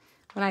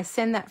when I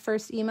send that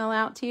first email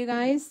out to you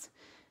guys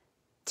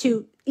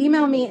to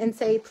email me and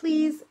say,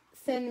 please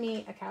send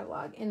me a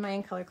catalog in my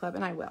In Color Club,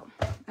 and I will.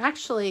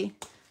 Actually,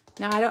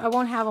 no, I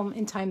won't have them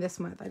in time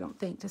this month, I don't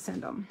think, to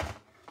send them.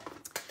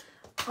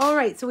 All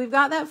right, so we've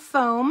got that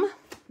foam.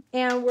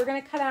 And we're going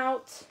to cut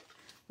out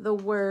the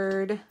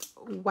word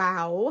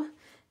wow.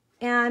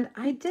 And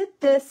I did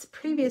this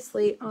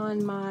previously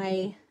on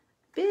my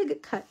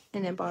big cut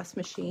and emboss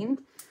machine.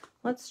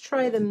 Let's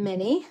try the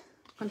mini.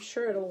 I'm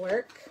sure it'll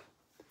work.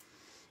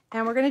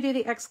 And we're going to do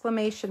the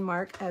exclamation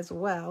mark as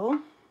well.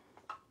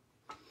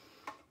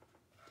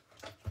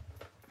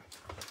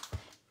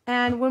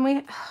 And when we, oh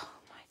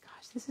my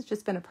gosh, this has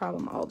just been a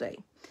problem all day.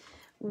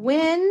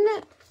 When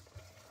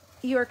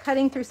you are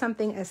cutting through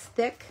something as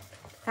thick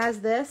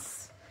as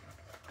this,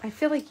 I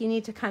feel like you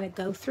need to kind of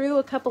go through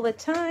a couple of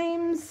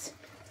times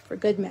for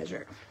good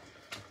measure.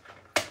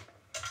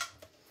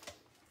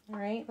 All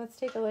right, let's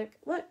take a look.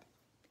 Look,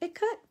 it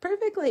cut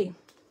perfectly.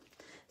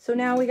 So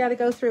now we got to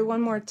go through one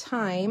more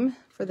time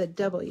for the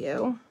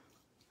W.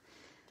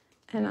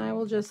 And I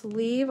will just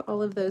leave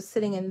all of those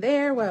sitting in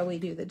there while we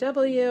do the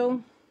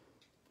W.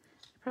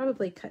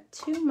 Probably cut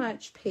too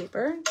much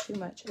paper, too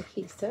much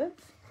adhesive.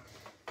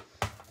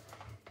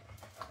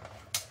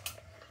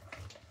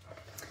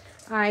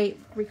 I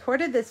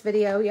recorded this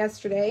video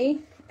yesterday,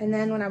 and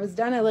then when I was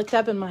done, I looked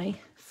up and my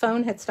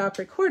phone had stopped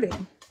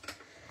recording.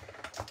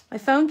 My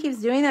phone keeps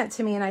doing that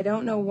to me, and I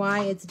don't know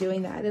why it's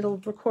doing that.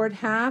 It'll record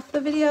half the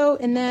video,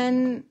 and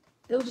then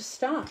it'll just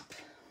stop.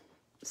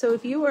 So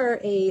if you are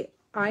a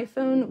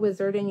iPhone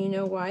wizard and you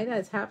know why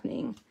that's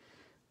happening,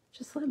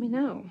 just let me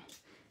know.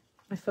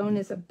 My phone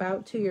is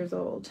about 2 years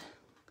old,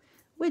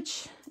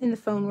 which in the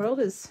phone world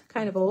is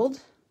kind of old.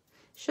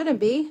 Shouldn't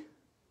be.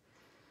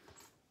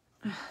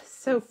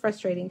 So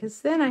frustrating,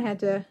 because then I had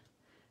to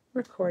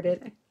record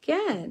it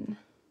again.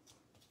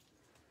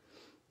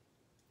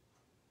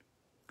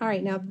 All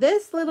right, now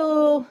this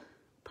little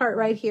part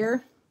right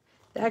here,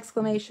 the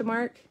exclamation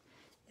mark,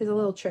 is a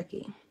little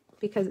tricky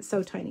because it's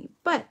so tiny,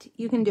 but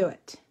you can do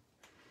it.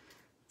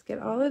 Let's get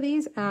all of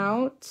these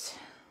out.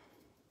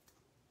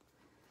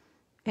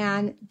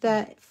 And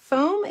the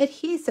foam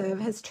adhesive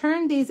has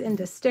turned these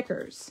into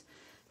stickers.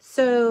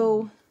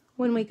 So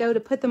when we go to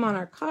put them on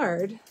our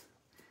card,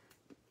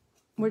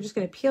 we're just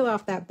going to peel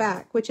off that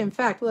back, which in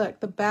fact,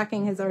 look, the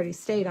backing has already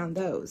stayed on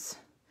those.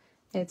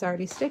 And it's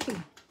already sticky.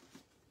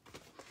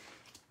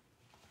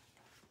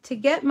 To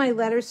get my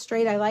letters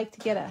straight, I like to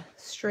get a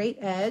straight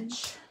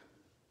edge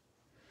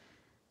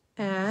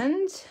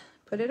and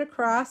put it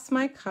across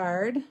my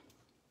card.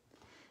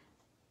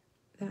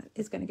 That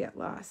is going to get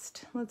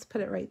lost. Let's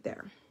put it right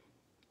there.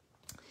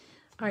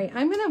 All right,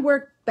 I'm going to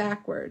work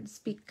backwards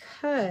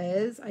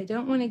because I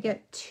don't want to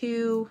get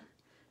too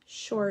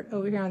short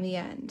over here on the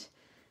end.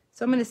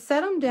 So I'm going to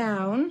set them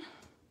down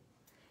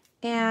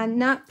and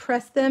not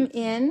press them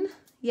in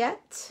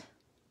yet.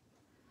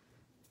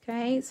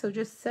 Okay, so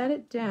just set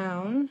it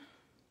down.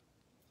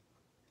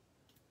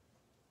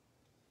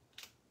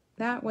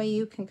 That way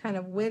you can kind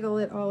of wiggle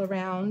it all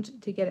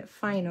around to get it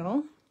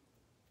final.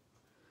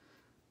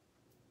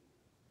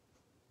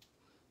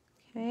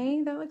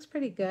 Okay, that looks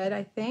pretty good,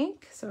 I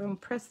think. So I'll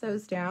press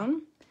those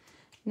down.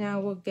 Now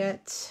we'll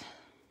get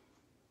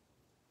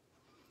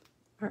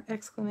our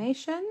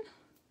exclamation.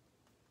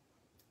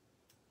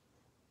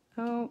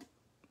 Oh,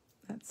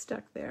 that's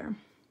stuck there.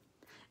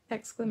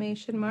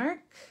 Exclamation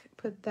mark.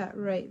 Put that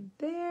right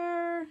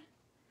there.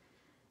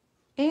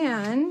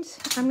 And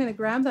I'm going to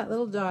grab that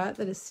little dot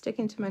that is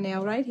sticking to my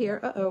nail right here.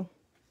 Uh-oh.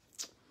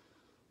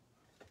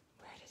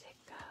 Where did it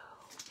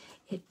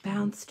go? It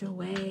bounced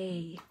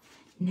away.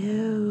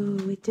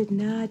 No, it did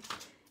not.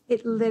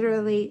 It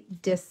literally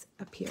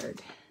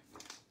disappeared.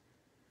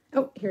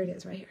 Oh, here it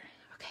is right here.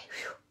 Okay.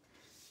 Whew.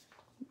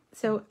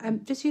 So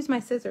just use my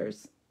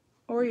scissors,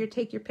 or you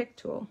take your pick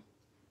tool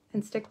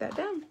and stick that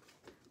down.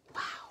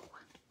 Wow.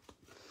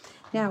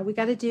 Now we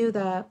got to do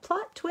the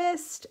plot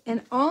twist,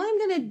 and all I'm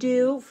going to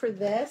do for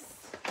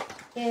this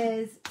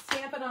is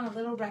stamp it on a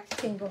little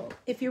rectangle.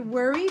 If you're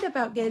worried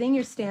about getting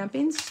your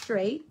stamping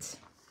straight,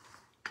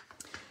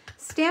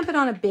 stamp it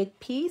on a big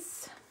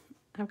piece.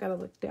 I've got to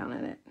look down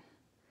at it.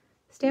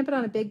 Stamp it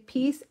on a big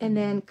piece and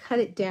then cut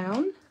it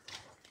down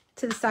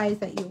to the size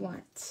that you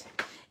want.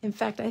 In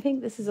fact, I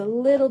think this is a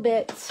little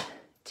bit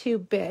too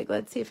big.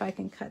 Let's see if I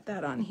can cut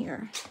that on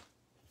here.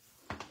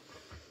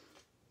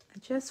 I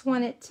just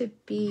want it to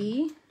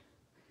be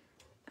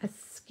a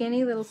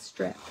skinny little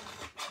strip.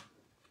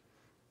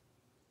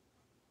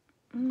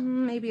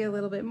 Maybe a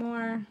little bit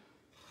more.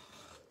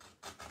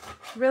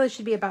 It really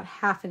should be about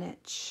 1/2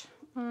 inch.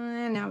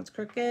 And now it's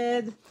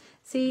crooked.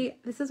 See,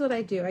 this is what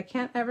I do. I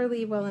can't ever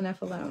leave well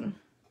enough alone.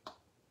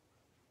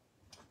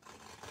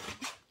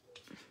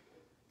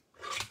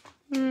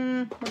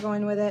 We're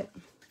going with it.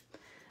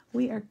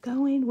 We are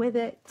going with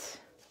it.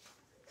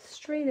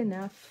 Straight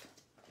enough.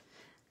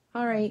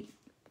 All right.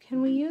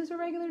 Can we use a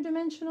regular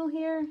dimensional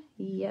here?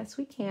 Yes,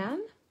 we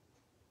can.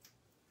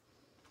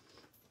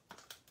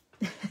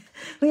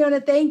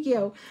 Leona, thank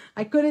you.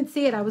 I couldn't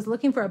see it. I was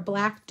looking for a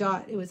black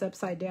dot. It was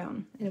upside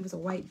down, and it was a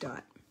white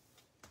dot.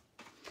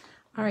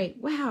 All right.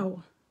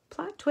 Wow.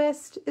 Plot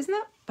twist. Isn't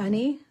that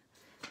funny?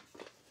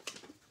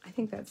 I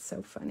think that's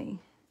so funny.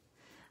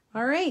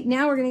 All right.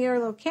 Now we're going to get our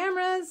little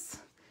cameras,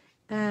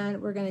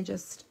 and we're going to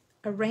just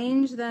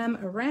arrange them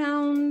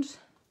around.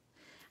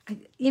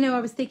 I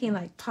was thinking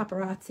like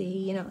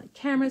paparazzi, like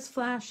cameras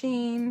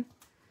flashing.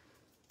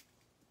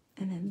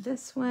 And then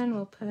this one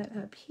we'll put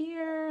up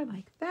here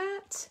like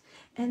that.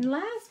 And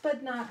last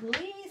but not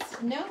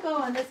least, no go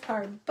on this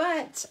card,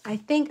 but I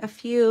think a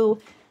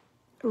few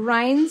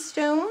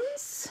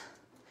rhinestones,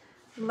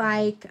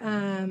 like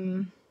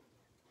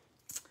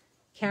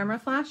camera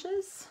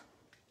flashes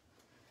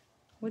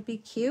would be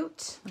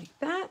cute, like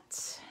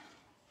that.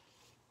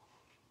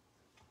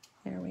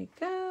 There we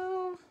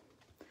go.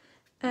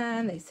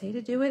 And they say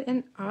to do it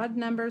in odd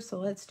numbers, so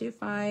let's do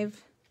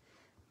 5.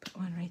 Put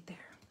one right there.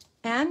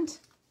 And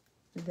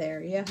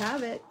there you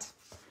have it.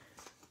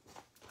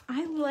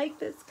 I like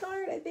this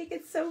card. I think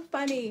it's so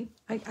funny.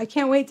 I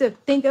can't wait to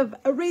think of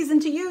a reason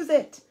to use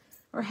it,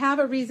 or have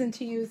a reason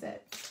to use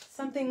it.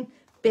 Something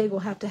big will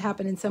have to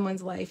happen in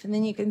someone's life, and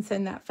then you can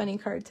send that funny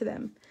card to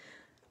them.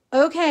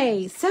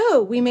 Okay,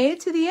 so we made it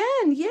to the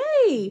end.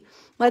 Yay!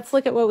 Let's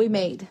look at what we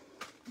made.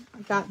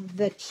 I got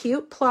the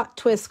cute plot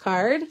twist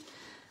card.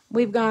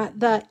 We've got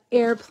the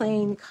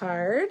airplane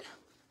card,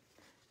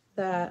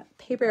 the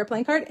paper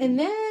airplane card, and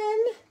then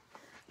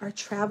our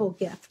travel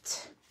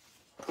gift.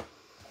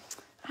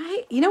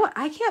 You know what?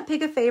 I can't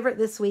pick a favorite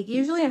this week.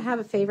 Usually I have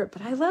a favorite,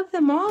 but I love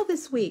them all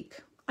this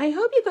week. I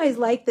hope you guys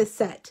like this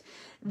set.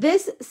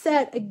 This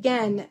set,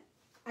 again,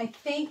 I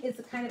think is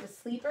a kind of a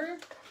sleeper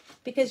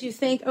because you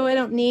think, oh, I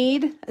don't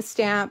need a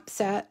stamp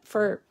set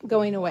for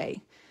going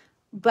away.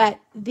 But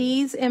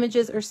these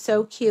images are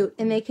so cute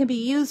and they can be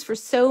used for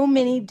so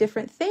many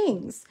different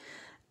things.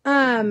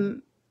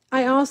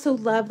 I also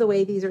love the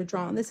way these are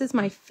drawn. This is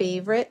my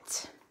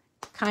favorite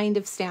kind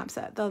of stamp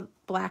set, the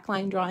black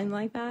line drawing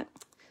like that.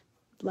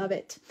 Love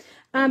it.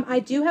 I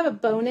do have a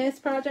bonus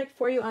project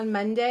for you on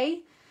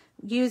Monday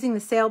using the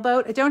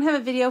sailboat. I don't have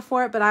a video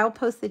for it, but I'll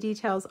post the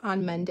details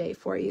on Monday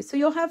for you. So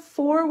you'll have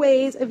 4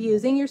 ways of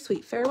using your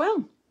Sweet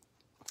Farewell.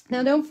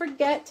 Now don't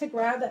forget to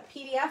grab that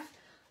PDF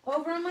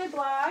over on my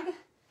blog.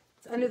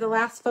 It's under the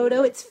last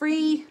photo. It's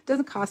free,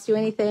 doesn't cost you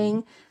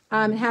anything.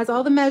 It has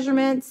all the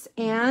measurements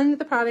and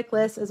the product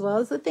list, as well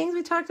as the things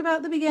we talked about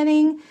at the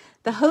beginning.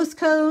 The host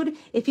code,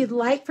 if you'd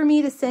like for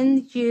me to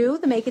send you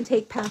the Make and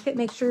Take packet,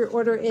 make sure your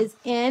order is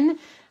in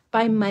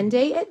by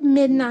Monday at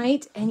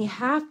midnight, and you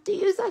have to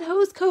use that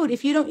host code.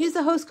 If you don't use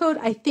the host code,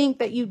 I think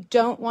that you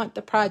don't want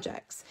the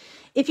projects.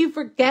 If you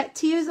forget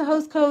to use the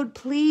host code,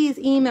 please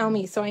email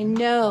me so I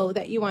know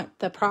that you want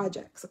the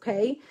projects,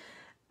 okay?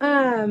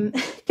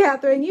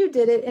 Catherine, you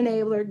did it,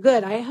 Enabler.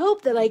 Good. I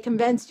hope that I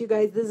convinced you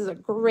guys this is a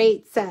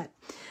great set.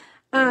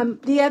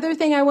 The other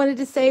thing I wanted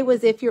to say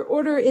was if your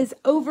order is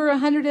over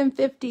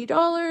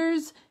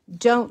 $150,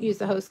 don't use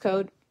the host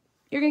code.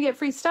 You're going to get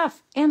free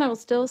stuff, and I will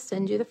still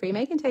send you the free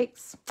Make and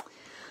Takes.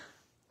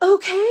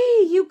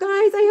 Okay, you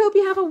guys, I hope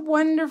you have a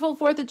wonderful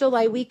 4th of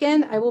July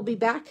weekend. I will be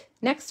back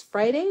next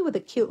Friday with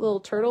a cute little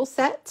turtle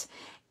set.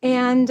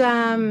 And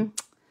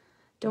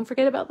don't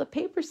forget about the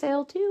paper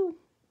sale, too.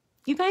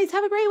 You guys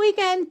have a great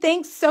weekend.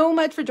 Thanks so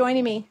much for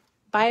joining me.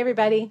 Bye,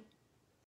 everybody.